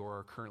pornography or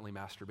are currently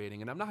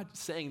masturbating. And I'm not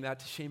saying that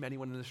to shame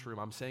anyone in this room.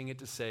 I'm saying it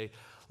to say,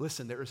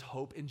 listen, there is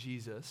hope in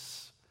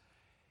Jesus.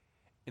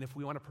 And if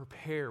we want to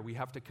prepare, we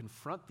have to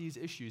confront these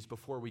issues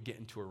before we get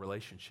into a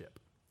relationship,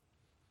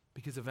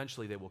 because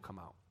eventually they will come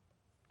out.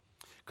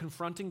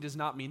 Confronting does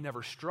not mean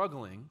never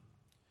struggling.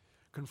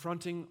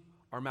 Confronting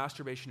our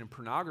masturbation and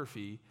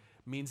pornography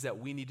means that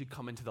we need to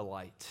come into the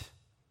light.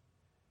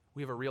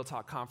 We have a Real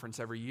Talk conference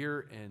every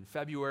year in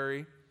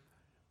February.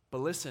 But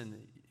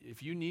listen,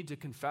 if you need to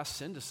confess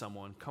sin to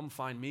someone, come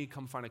find me,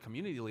 come find a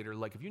community leader.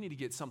 Like if you need to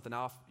get something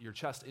off your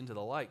chest into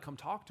the light, come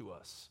talk to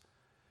us.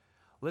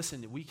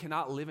 Listen, we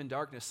cannot live in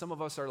darkness. Some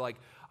of us are like,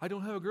 I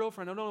don't have a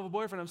girlfriend, I don't have a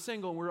boyfriend, I'm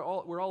single, and we're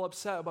all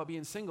upset about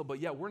being single,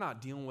 but yet we're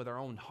not dealing with our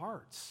own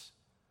hearts.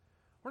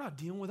 We're not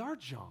dealing with our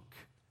junk.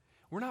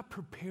 We're not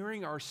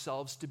preparing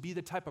ourselves to be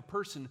the type of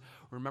person.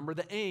 Remember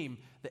the aim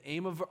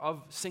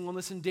of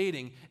singleness and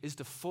dating is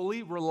to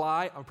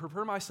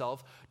prepare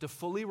myself to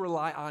fully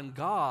rely on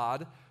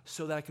God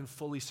so that I can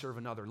fully serve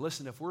another.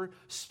 Listen, if we're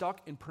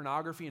stuck in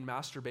pornography and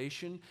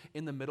masturbation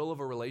in the middle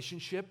of a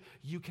relationship,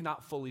 you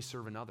cannot fully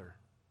serve another.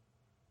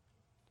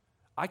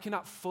 I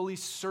cannot fully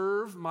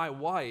serve my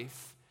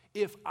wife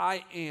if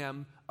I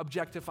am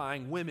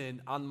objectifying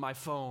women on my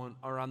phone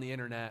or on the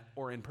internet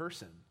or in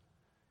person.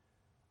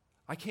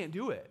 I can't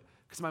do it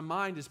because my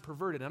mind is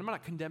perverted. And I'm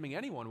not condemning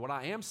anyone. What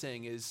I am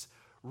saying is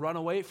run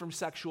away from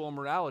sexual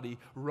immorality,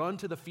 run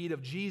to the feet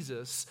of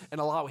Jesus,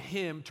 and allow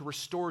him to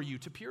restore you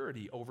to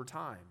purity over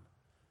time.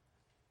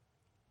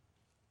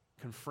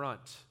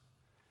 Confront.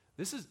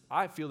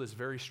 I feel this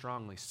very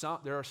strongly.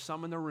 There are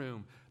some in the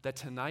room that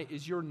tonight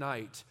is your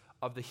night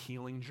of the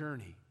healing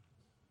journey.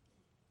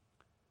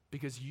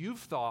 Because you've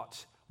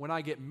thought, when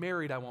I get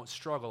married, I won't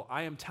struggle.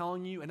 I am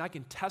telling you, and I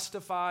can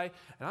testify,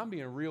 and I'm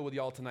being real with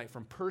y'all tonight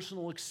from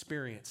personal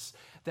experience,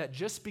 that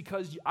just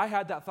because I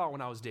had that thought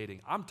when I was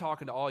dating, I'm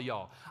talking to all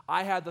y'all.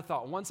 I had the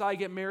thought, once I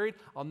get married,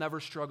 I'll never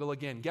struggle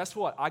again. Guess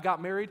what? I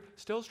got married,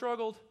 still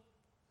struggled.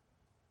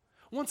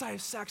 Once I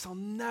have sex, I'll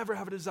never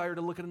have a desire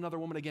to look at another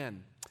woman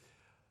again.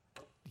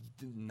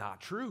 Not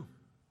true.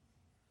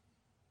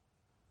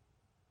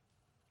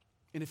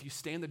 And if you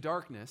stay in the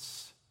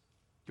darkness,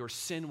 your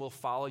sin will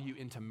follow you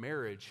into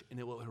marriage, and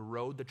it will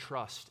erode the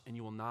trust, and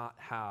you will not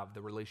have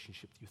the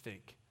relationship you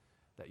think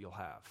that you'll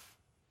have.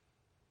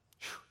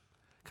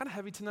 Kind of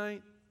heavy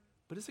tonight,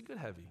 but it's a good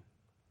heavy.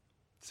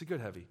 It's a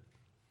good heavy.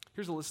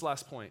 Here's this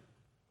last point.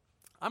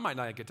 I might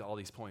not get to all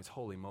these points.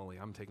 Holy moly,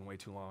 I'm taking way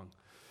too long.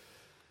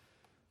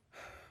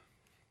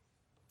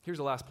 Here's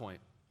the last point.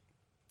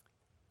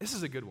 This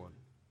is a good one.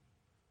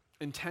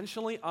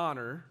 Intentionally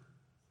honor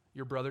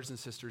your brothers and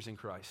sisters in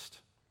Christ.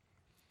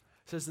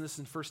 It says this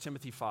in 1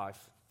 Timothy 5.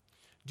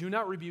 Do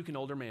not rebuke an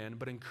older man,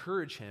 but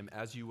encourage him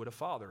as you would a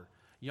father.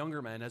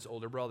 Younger men as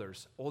older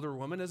brothers. Older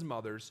women as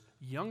mothers.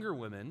 Younger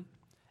women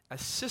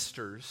as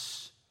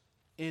sisters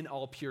in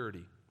all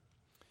purity.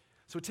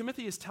 So what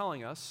Timothy is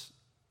telling us,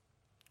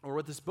 or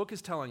what this book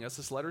is telling us,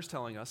 this letter is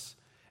telling us,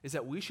 is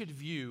that we should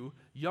view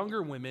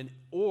younger women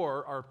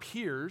or our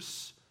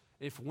peers.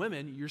 If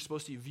women, you're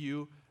supposed to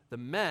view the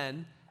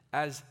men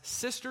as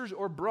sisters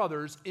or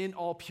brothers in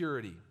all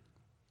purity.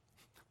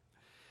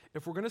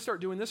 If we're going to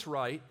start doing this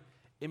right,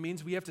 it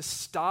means we have to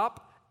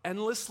stop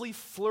endlessly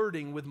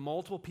flirting with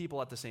multiple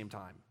people at the same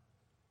time.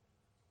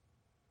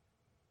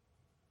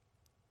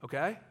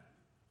 Okay?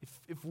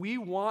 If we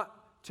want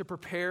to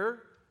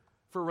prepare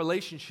for a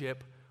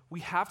relationship,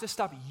 we have to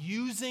stop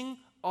using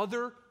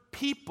other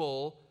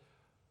people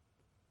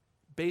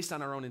based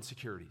on our own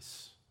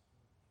insecurities.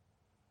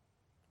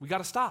 We got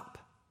to stop.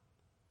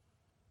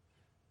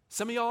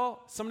 Some of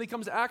y'all, somebody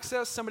comes to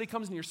Access, somebody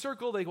comes in your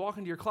circle, they walk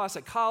into your class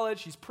at college,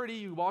 she's pretty,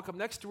 you walk up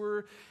next to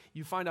her,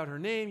 you find out her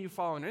name, you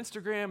follow her on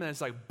Instagram, and it's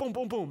like boom,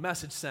 boom, boom,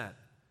 message sent.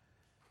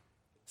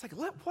 It's like,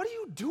 what are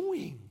you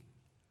doing?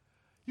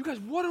 You guys,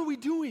 what are we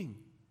doing?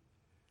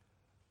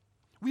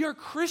 We are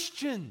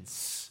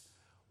Christians.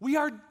 We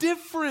are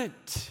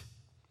different.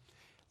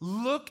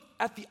 Look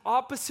at the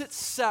opposite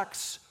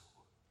sex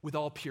with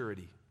all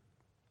purity.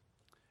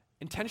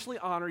 Intentionally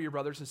honor your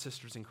brothers and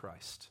sisters in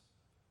Christ.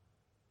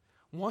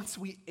 Once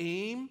we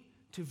aim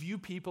to view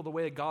people the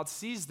way that God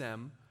sees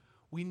them,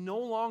 we no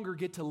longer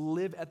get to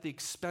live at the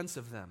expense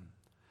of them.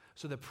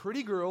 So the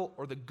pretty girl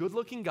or the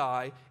good-looking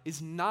guy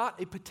is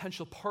not a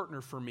potential partner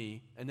for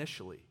me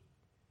initially.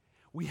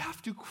 We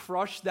have to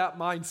crush that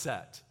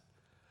mindset.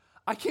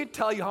 I can't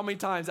tell you how many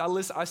times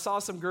I saw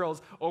some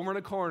girls over in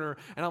a corner,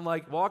 and I'm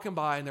like walking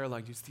by, and they're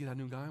like, "Do you see that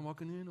new guy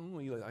walking in?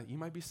 Oh, he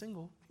might be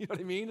single." You know what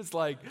I mean? It's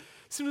like, as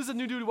soon as a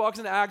new dude walks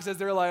into Access,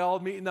 they're like all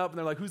meeting up, and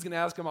they're like, "Who's going to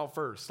ask him out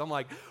first?" I'm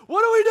like,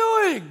 "What are we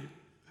doing?"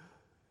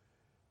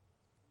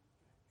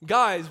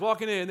 Guys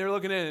walking in, they're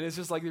looking in, and it's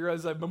just like the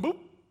guy's like, boom, boop.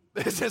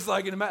 It's just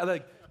like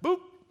like boop.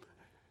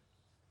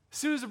 As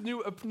soon as a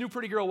new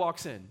pretty girl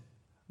walks in,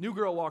 new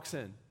girl walks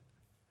in.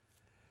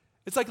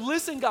 It's like,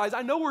 listen, guys,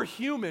 I know we're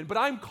human, but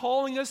I'm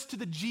calling us to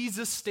the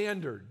Jesus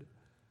standard.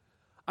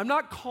 I'm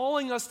not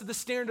calling us to the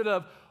standard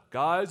of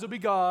guys will be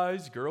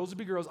guys, girls will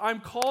be girls.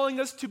 I'm calling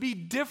us to be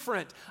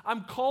different.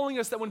 I'm calling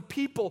us that when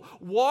people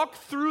walk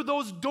through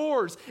those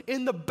doors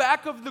in the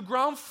back of the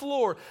ground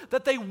floor,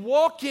 that they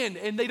walk in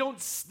and they don't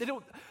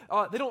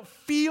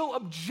feel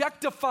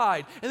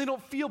objectified and they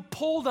don't feel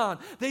pulled on.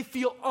 They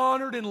feel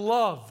honored and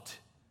loved.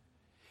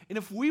 And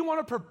if we want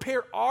to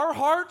prepare our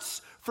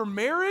hearts for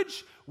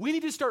marriage, we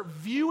need to start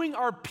viewing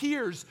our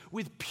peers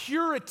with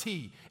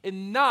purity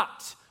and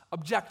not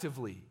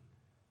objectively.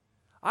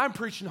 I'm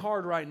preaching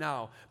hard right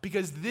now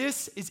because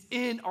this is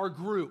in our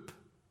group.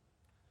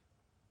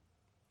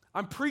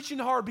 I'm preaching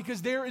hard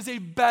because there is a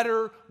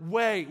better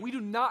way. We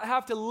do not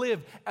have to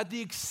live at the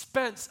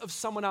expense of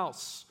someone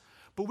else,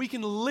 but we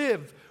can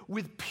live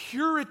with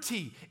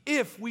purity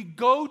if we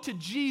go to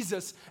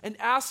Jesus and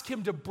ask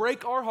him to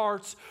break our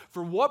hearts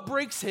for what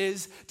breaks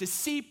his, to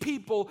see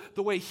people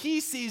the way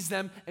he sees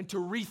them, and to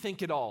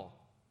rethink it all.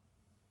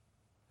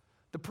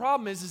 The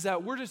problem is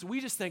that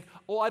we just think,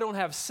 oh, I don't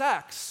have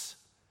sex,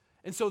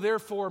 and so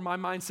therefore my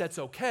mindset's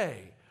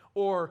okay.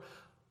 Or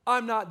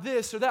I'm not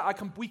this or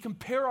that. We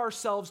compare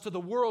ourselves to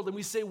the world and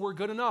we say we're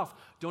good enough.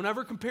 Don't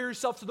ever compare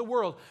yourself to the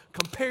world.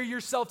 Compare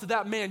yourself to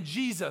that man,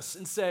 Jesus,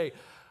 and say,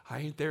 I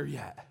ain't there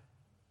yet.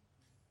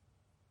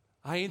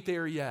 I ain't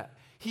there yet.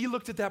 He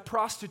looked at that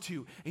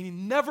prostitute and he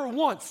never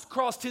once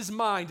crossed his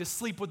mind to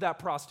sleep with that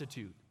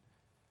prostitute.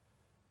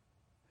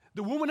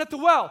 The woman at the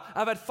well,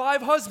 I've had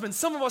 5 husbands.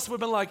 Some of us would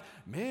have been like,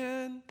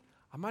 man,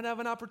 I might have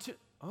an opportunity.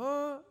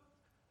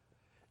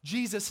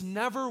 Jesus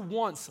never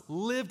once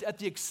lived at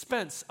the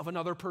expense of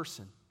another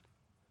person.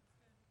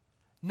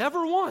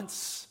 Never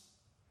once.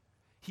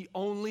 He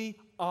only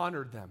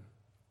honored them.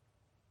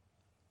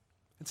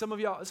 And some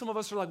of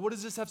us are like, what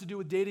does this have to do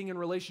with dating and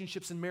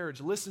relationships and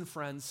marriage? Listen,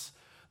 friends,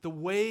 the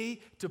way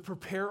to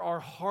prepare our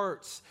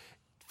hearts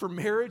for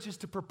marriage is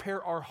to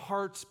prepare our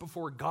hearts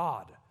before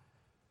God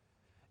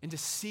and to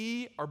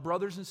see our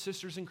brothers and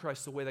sisters in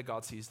Christ the way that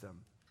God sees them.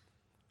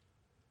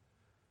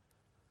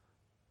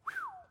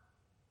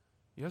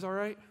 You guys all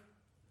right?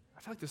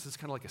 I feel like this is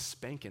kind of like a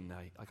spanking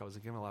night. Like I was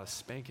giving a lot of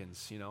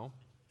spankings, you know?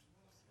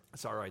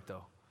 It's all right,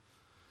 though.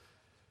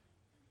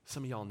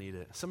 Some of y'all need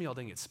it. Some of y'all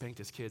didn't get spanked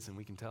as kids, and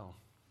we can tell.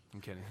 I'm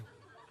kidding.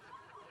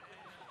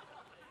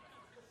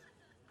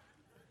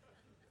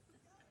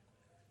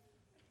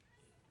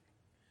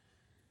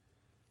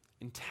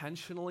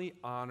 Intentionally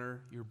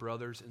honor your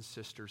brothers and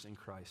sisters in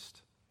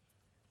Christ.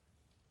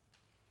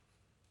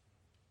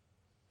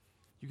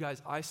 You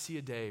guys, I see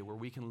a day where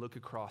we can look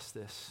across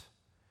this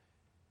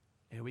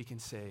and we can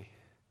say,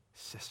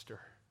 sister,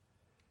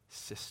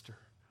 sister,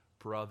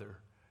 brother,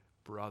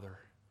 brother.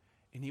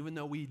 And even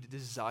though we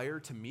desire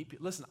to meet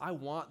people, listen, I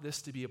want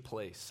this to be a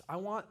place. I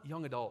want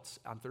young adults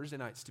on Thursday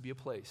nights to be a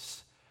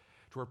place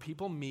to where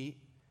people meet,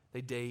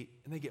 they date,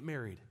 and they get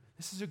married.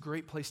 This is a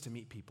great place to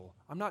meet people.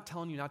 I'm not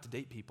telling you not to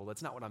date people.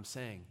 That's not what I'm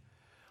saying.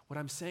 What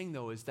I'm saying,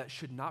 though, is that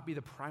should not be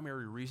the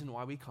primary reason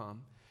why we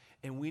come,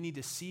 and we need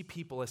to see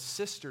people as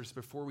sisters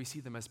before we see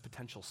them as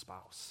potential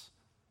spouse.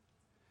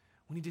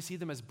 We need to see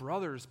them as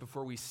brothers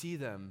before we see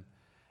them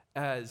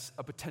as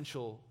a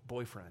potential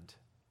boyfriend.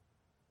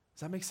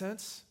 Does that make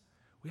sense?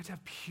 We have to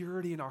have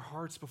purity in our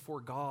hearts before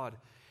God.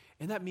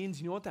 And that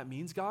means, you know what that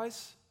means,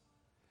 guys?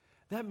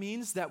 That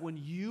means that when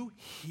you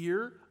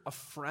hear a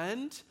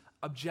friend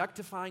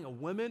objectifying a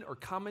woman or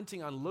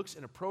commenting on looks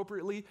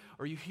inappropriately,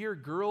 or you hear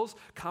girls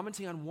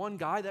commenting on one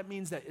guy, that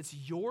means that it's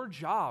your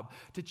job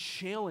to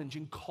challenge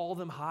and call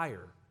them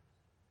higher.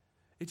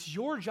 It's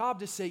your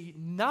job to say,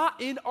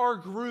 not in our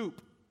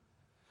group.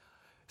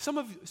 Some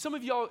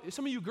of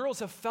you girls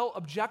have felt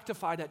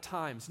objectified at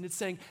times, and it's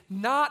saying,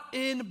 not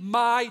in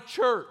my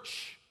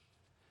church.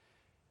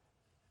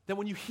 Then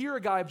when you hear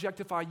a guy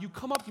objectified, you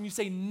come up and you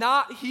say,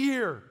 not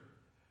here.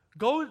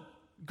 Go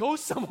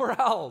somewhere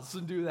else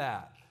and do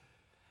that.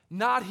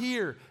 Not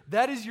here.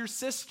 That is your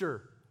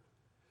sister.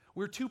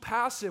 We're too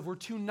passive. We're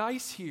too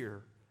nice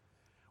here.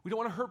 We don't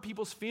want to hurt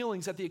people's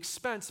feelings at the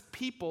expense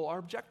people are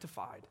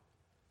objectified.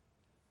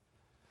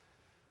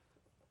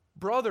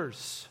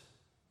 Brothers,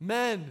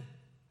 men,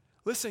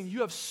 listen,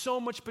 you have so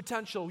much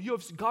potential.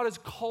 God has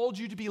called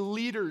you to be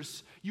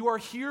leaders. You are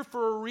here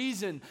for a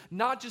reason,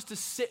 not just to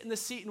sit in the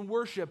seat and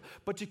worship,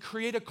 but to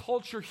create a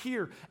culture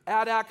here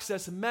at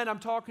Access. Men, I'm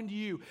talking to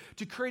you,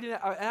 to create an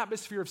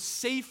atmosphere of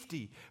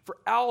safety for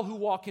all who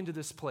walk into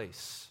this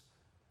place.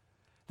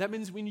 That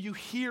means when you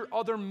hear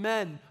other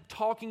men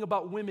talking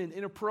about women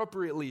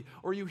inappropriately,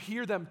 or you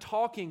hear them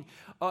talking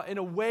in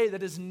a way that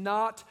does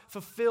not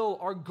fulfill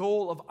our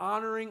goal of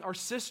honoring our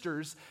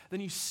sisters,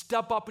 then you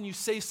step up and you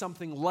say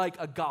something like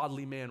a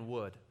godly man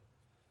would.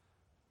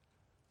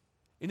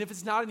 And if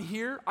it's not in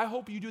here, I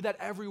hope you do that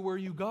everywhere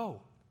you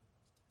go.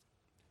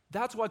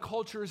 That's why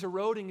culture is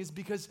eroding, is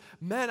because,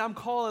 men, I'm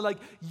calling, like,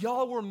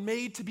 y'all were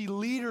made to be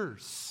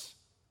leaders.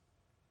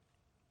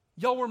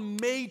 Y'all were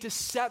made to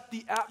set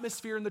the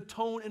atmosphere and the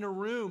tone in a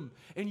room,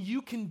 and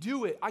you can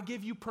do it. I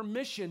give you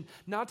permission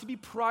not to be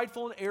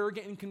prideful and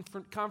arrogant and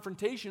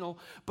confrontational,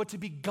 but to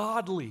be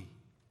godly.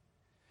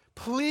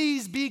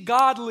 Please be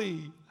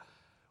godly.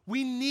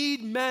 We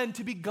need men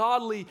to be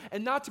godly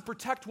and not to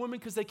protect women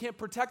because they can't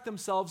protect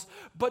themselves,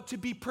 but to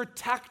be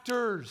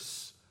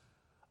protectors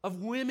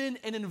of women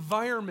and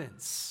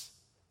environments.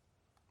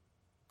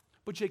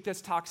 But Jake,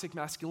 that's toxic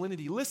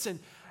masculinity. Listen,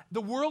 the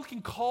world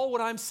can call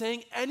what I'm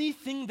saying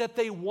anything that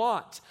they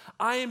want.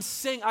 I am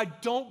saying I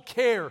don't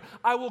care.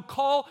 I will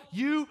call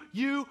you,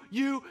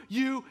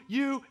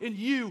 and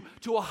you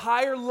to a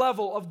higher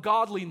level of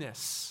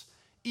godliness,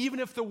 even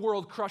if the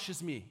world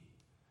crushes me.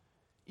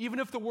 Even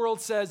if the world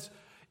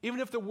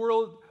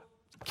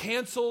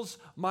cancels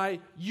my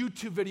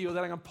YouTube video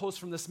that I'm going to post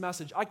from this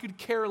message. I could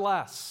care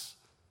less.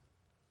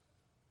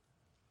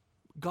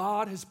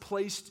 God has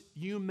placed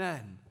you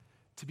men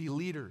to be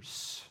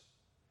leaders,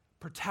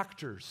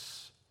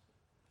 protectors.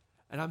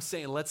 And I'm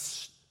saying,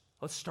 let's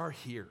start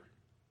here.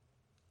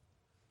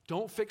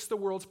 Don't fix the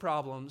world's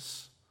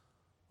problems.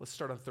 Let's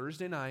start on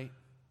Thursday night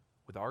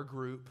with our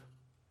group,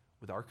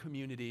 with our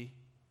community,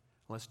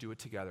 and let's do it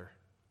together.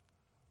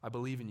 I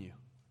believe in you.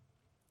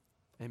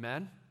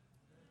 Amen?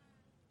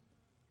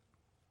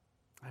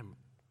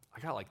 I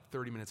got like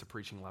 30 minutes of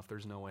preaching left.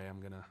 There's no way I'm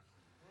going to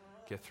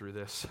get through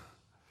this.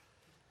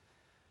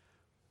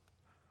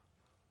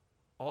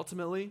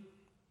 Ultimately,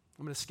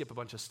 I'm going to skip a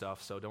bunch of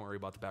stuff, so don't worry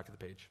about the back of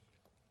the page.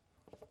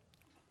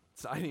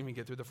 So I didn't even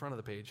get through the front of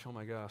the page. Oh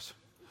my gosh.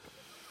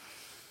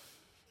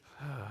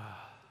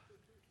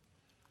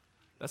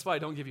 That's why I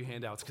don't give you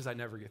handouts, because I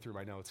never get through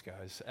my notes,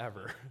 guys,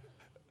 ever.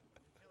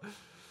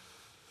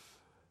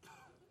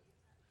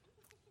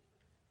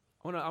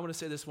 I want to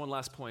say this one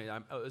last point.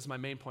 It was my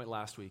main point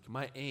last week.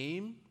 My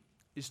aim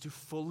is to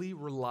fully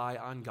rely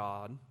on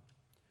God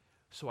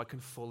so I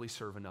can fully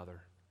serve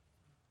another.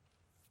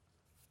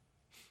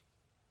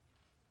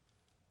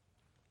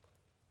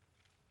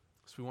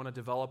 So we want to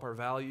develop our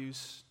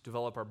values,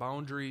 develop our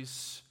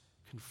boundaries,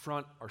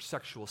 confront our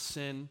sexual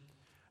sin,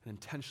 and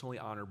intentionally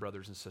honor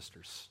brothers and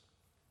sisters.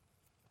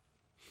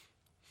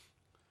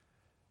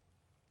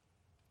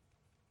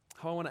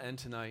 How I want to end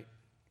tonight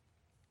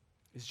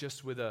is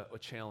just with a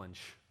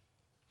challenge.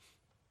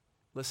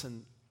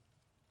 Listen,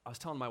 I was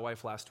telling my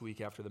wife last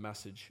week after the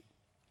message,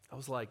 I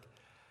was like,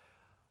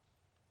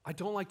 I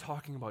don't like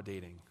talking about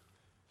dating.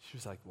 She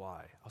was like,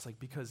 why? I was like,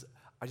 because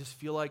I just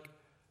feel like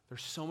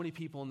there's so many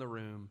people in the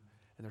room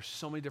and there's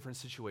so many different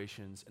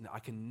situations and I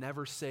can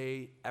never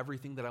say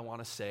everything that I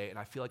want to say, and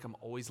I feel like I'm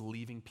always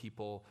leaving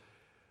people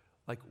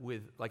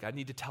like I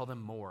need to tell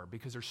them more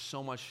because there's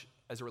so much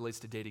as it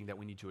relates to dating that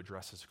we need to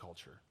address as a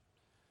culture.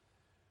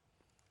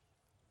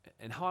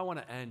 And how I want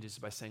to end is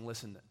by saying,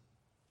 listen,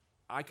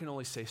 I can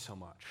only say so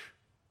much.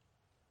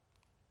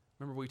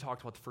 Remember we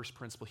talked about the first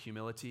principle,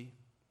 humility?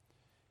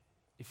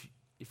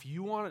 If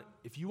you want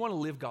to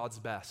live God's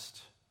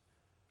best,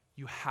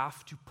 you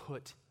have to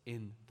put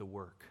in the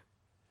work.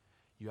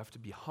 You have to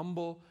be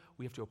humble.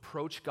 We have to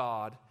approach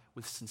God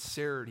with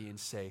sincerity and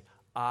say,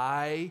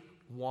 I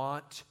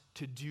want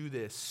to do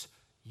this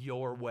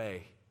your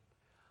way.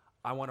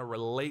 I want to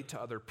relate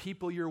to other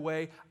people your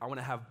way. I want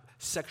to have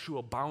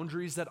sexual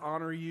boundaries that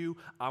honor you.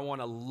 I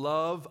want to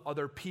love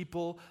other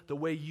people the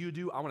way you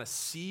do. I want to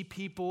see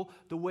people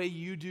the way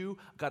you do.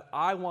 God,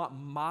 I want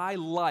my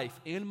life,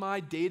 in my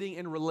dating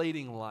and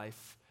relating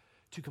life,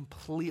 to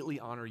completely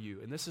honor you.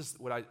 And this is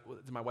what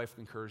my wife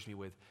encouraged me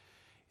with.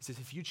 He says,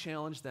 if you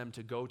challenge them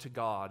to go to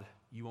God,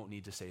 you won't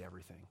need to say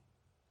everything.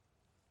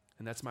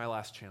 And that's my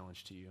last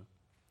challenge to you.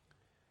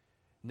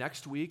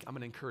 Next week, I'm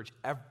going to encourage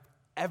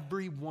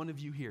every one of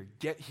you here,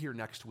 get here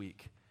next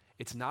week.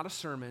 It's not a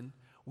sermon.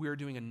 We are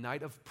doing a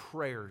night of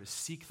prayer to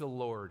seek the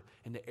Lord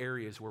in the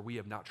areas where we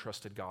have not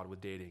trusted God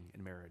with dating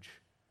and marriage.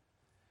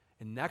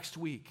 And next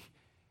week,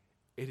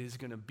 it is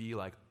going to be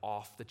like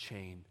off the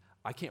chain.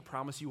 I can't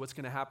promise you what's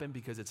going to happen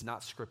because it's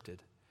not scripted.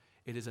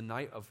 It is a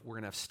night of, we're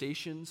going to have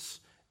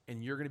stations,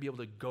 and you're going to be able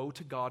to go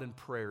to God in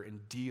prayer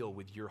and deal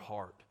with your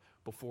heart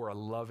before a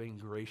loving,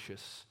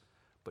 gracious,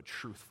 but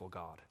truthful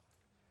God.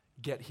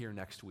 Get here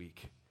next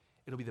week.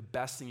 It'll be the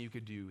best thing you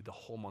could do the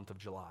whole month of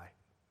July.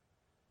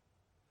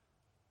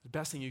 The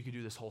best thing you could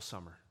do this whole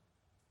summer.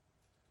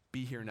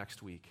 Be here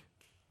next week.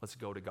 Let's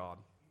go to God.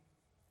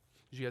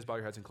 Would you guys bow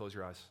your heads and close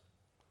your eyes?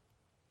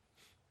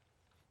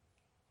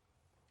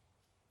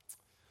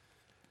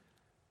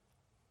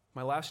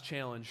 My last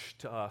challenge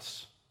to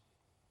us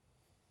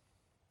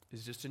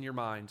is just in your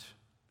mind,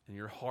 in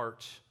your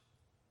heart.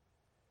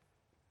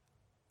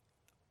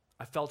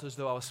 I felt as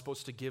though I was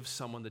supposed to give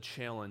someone the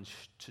challenge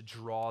to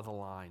draw the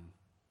line,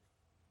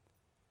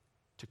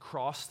 to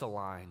cross the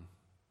line,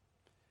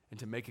 and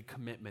to make a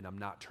commitment I'm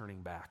not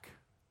turning back.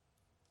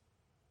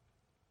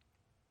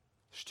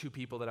 There's two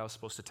people that I was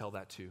supposed to tell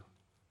that to.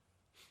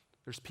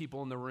 There's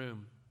people in the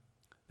room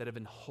that have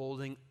been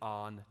holding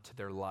on to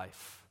their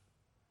life.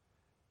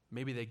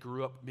 Maybe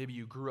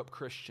you grew up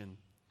Christian.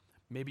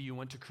 Maybe you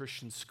went to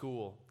Christian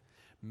school.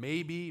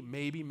 Maybe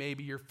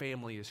your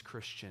family is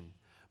Christian,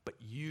 but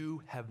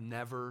you have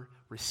never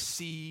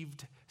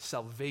received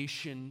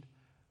salvation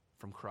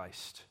from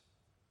Christ.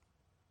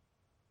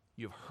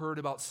 You've heard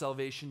about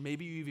salvation.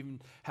 Maybe you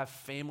even have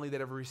family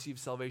that have received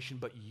salvation,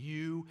 but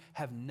you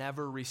have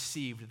never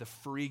received the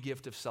free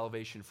gift of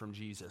salvation from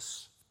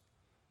Jesus.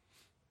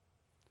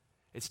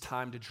 It's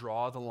time to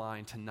draw the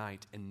line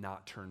tonight and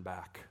not turn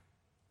back.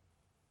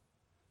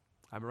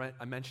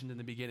 I mentioned in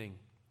the beginning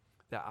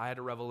that I had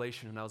a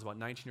revelation when I was about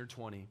 19 or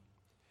 20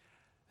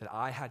 that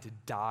I had to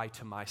die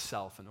to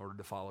myself in order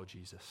to follow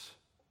Jesus.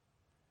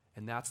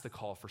 And that's the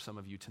call for some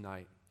of you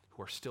tonight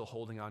who are still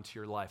holding on to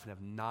your life and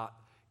have not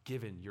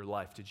given your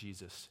life to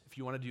Jesus. If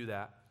you want to do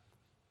that,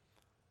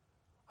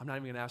 I'm not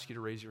even going to ask you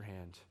to raise your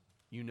hand.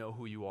 You know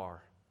who you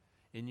are.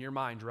 In your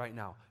mind right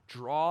now,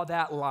 draw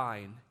that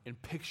line and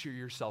picture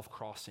yourself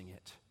crossing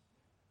it.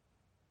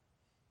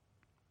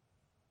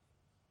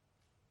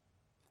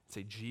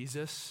 Say,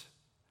 Jesus,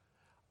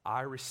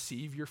 I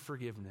receive your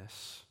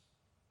forgiveness,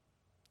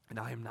 and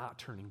I am not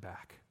turning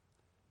back.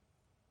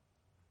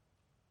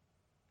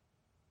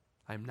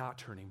 I am not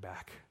turning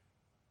back.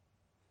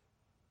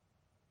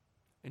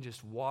 And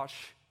just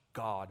watch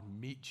God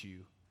meet you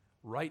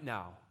right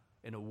now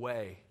in a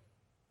way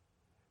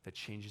that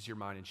changes your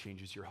mind and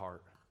changes your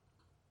heart.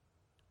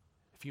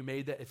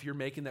 If you're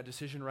making that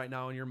decision right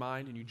now in your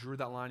mind and you drew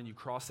that line and you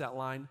crossed that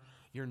line,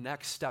 your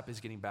next step is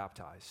getting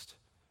baptized.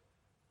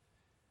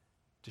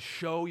 To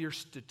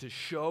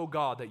show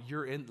God that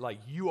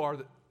you are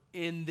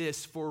in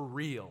this for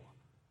real.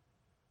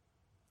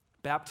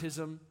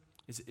 Baptism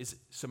is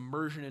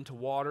submersion into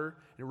water,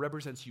 and it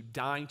represents you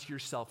dying to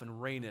yourself and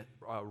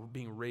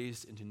being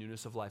raised into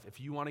newness of life.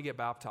 If you want to get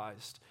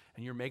baptized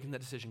and you're making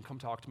that decision, come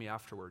talk to me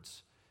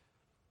afterwards.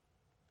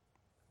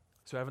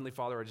 So Heavenly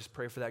Father, I just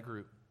pray for that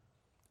group.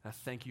 And I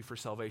thank you for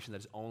salvation that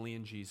is only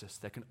in Jesus,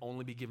 that can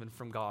only be given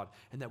from God,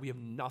 and that we have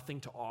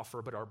nothing to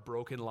offer but our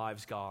broken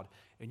lives, God,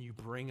 and you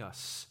bring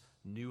us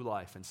new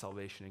life and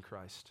salvation in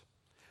Christ.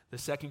 The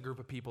second group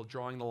of people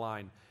drawing the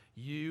line,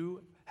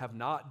 you have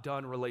not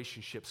done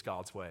relationships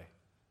God's way.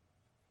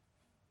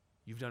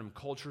 You've done them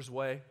culture's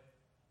way.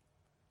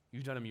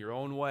 You've done them your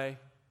own way.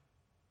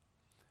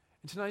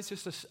 And tonight's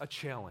just a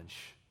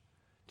challenge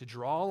to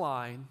draw a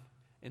line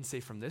and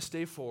say, from this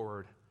day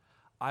forward,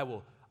 I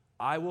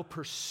will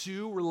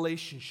pursue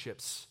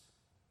relationships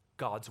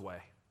God's way.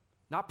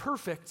 Not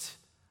perfect,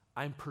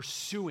 I'm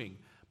pursuing.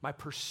 My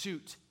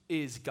pursuit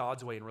is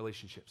God's way in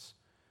relationships.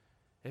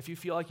 If you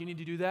feel like you need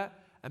to do that,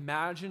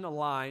 imagine a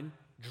line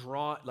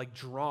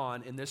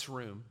drawn in this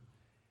room,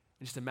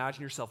 and just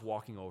imagine yourself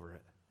walking over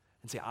it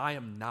and say, I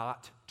am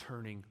not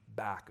turning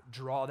back.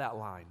 Draw that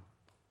line.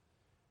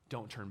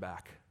 Don't turn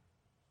back.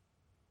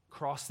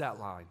 Cross that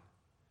line.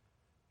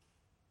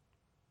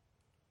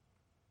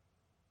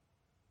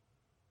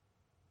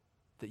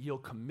 That you'll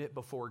commit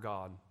before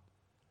God,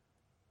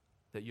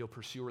 that you'll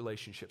pursue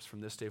relationships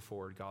from this day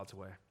forward God's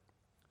way.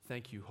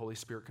 Thank you, Holy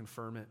Spirit,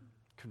 confirm it.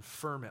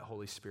 Confirm it,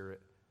 Holy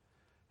Spirit.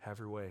 Have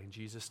your way. In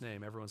Jesus'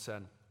 name, everyone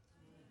said,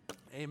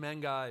 amen,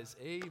 guys.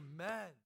 Amen.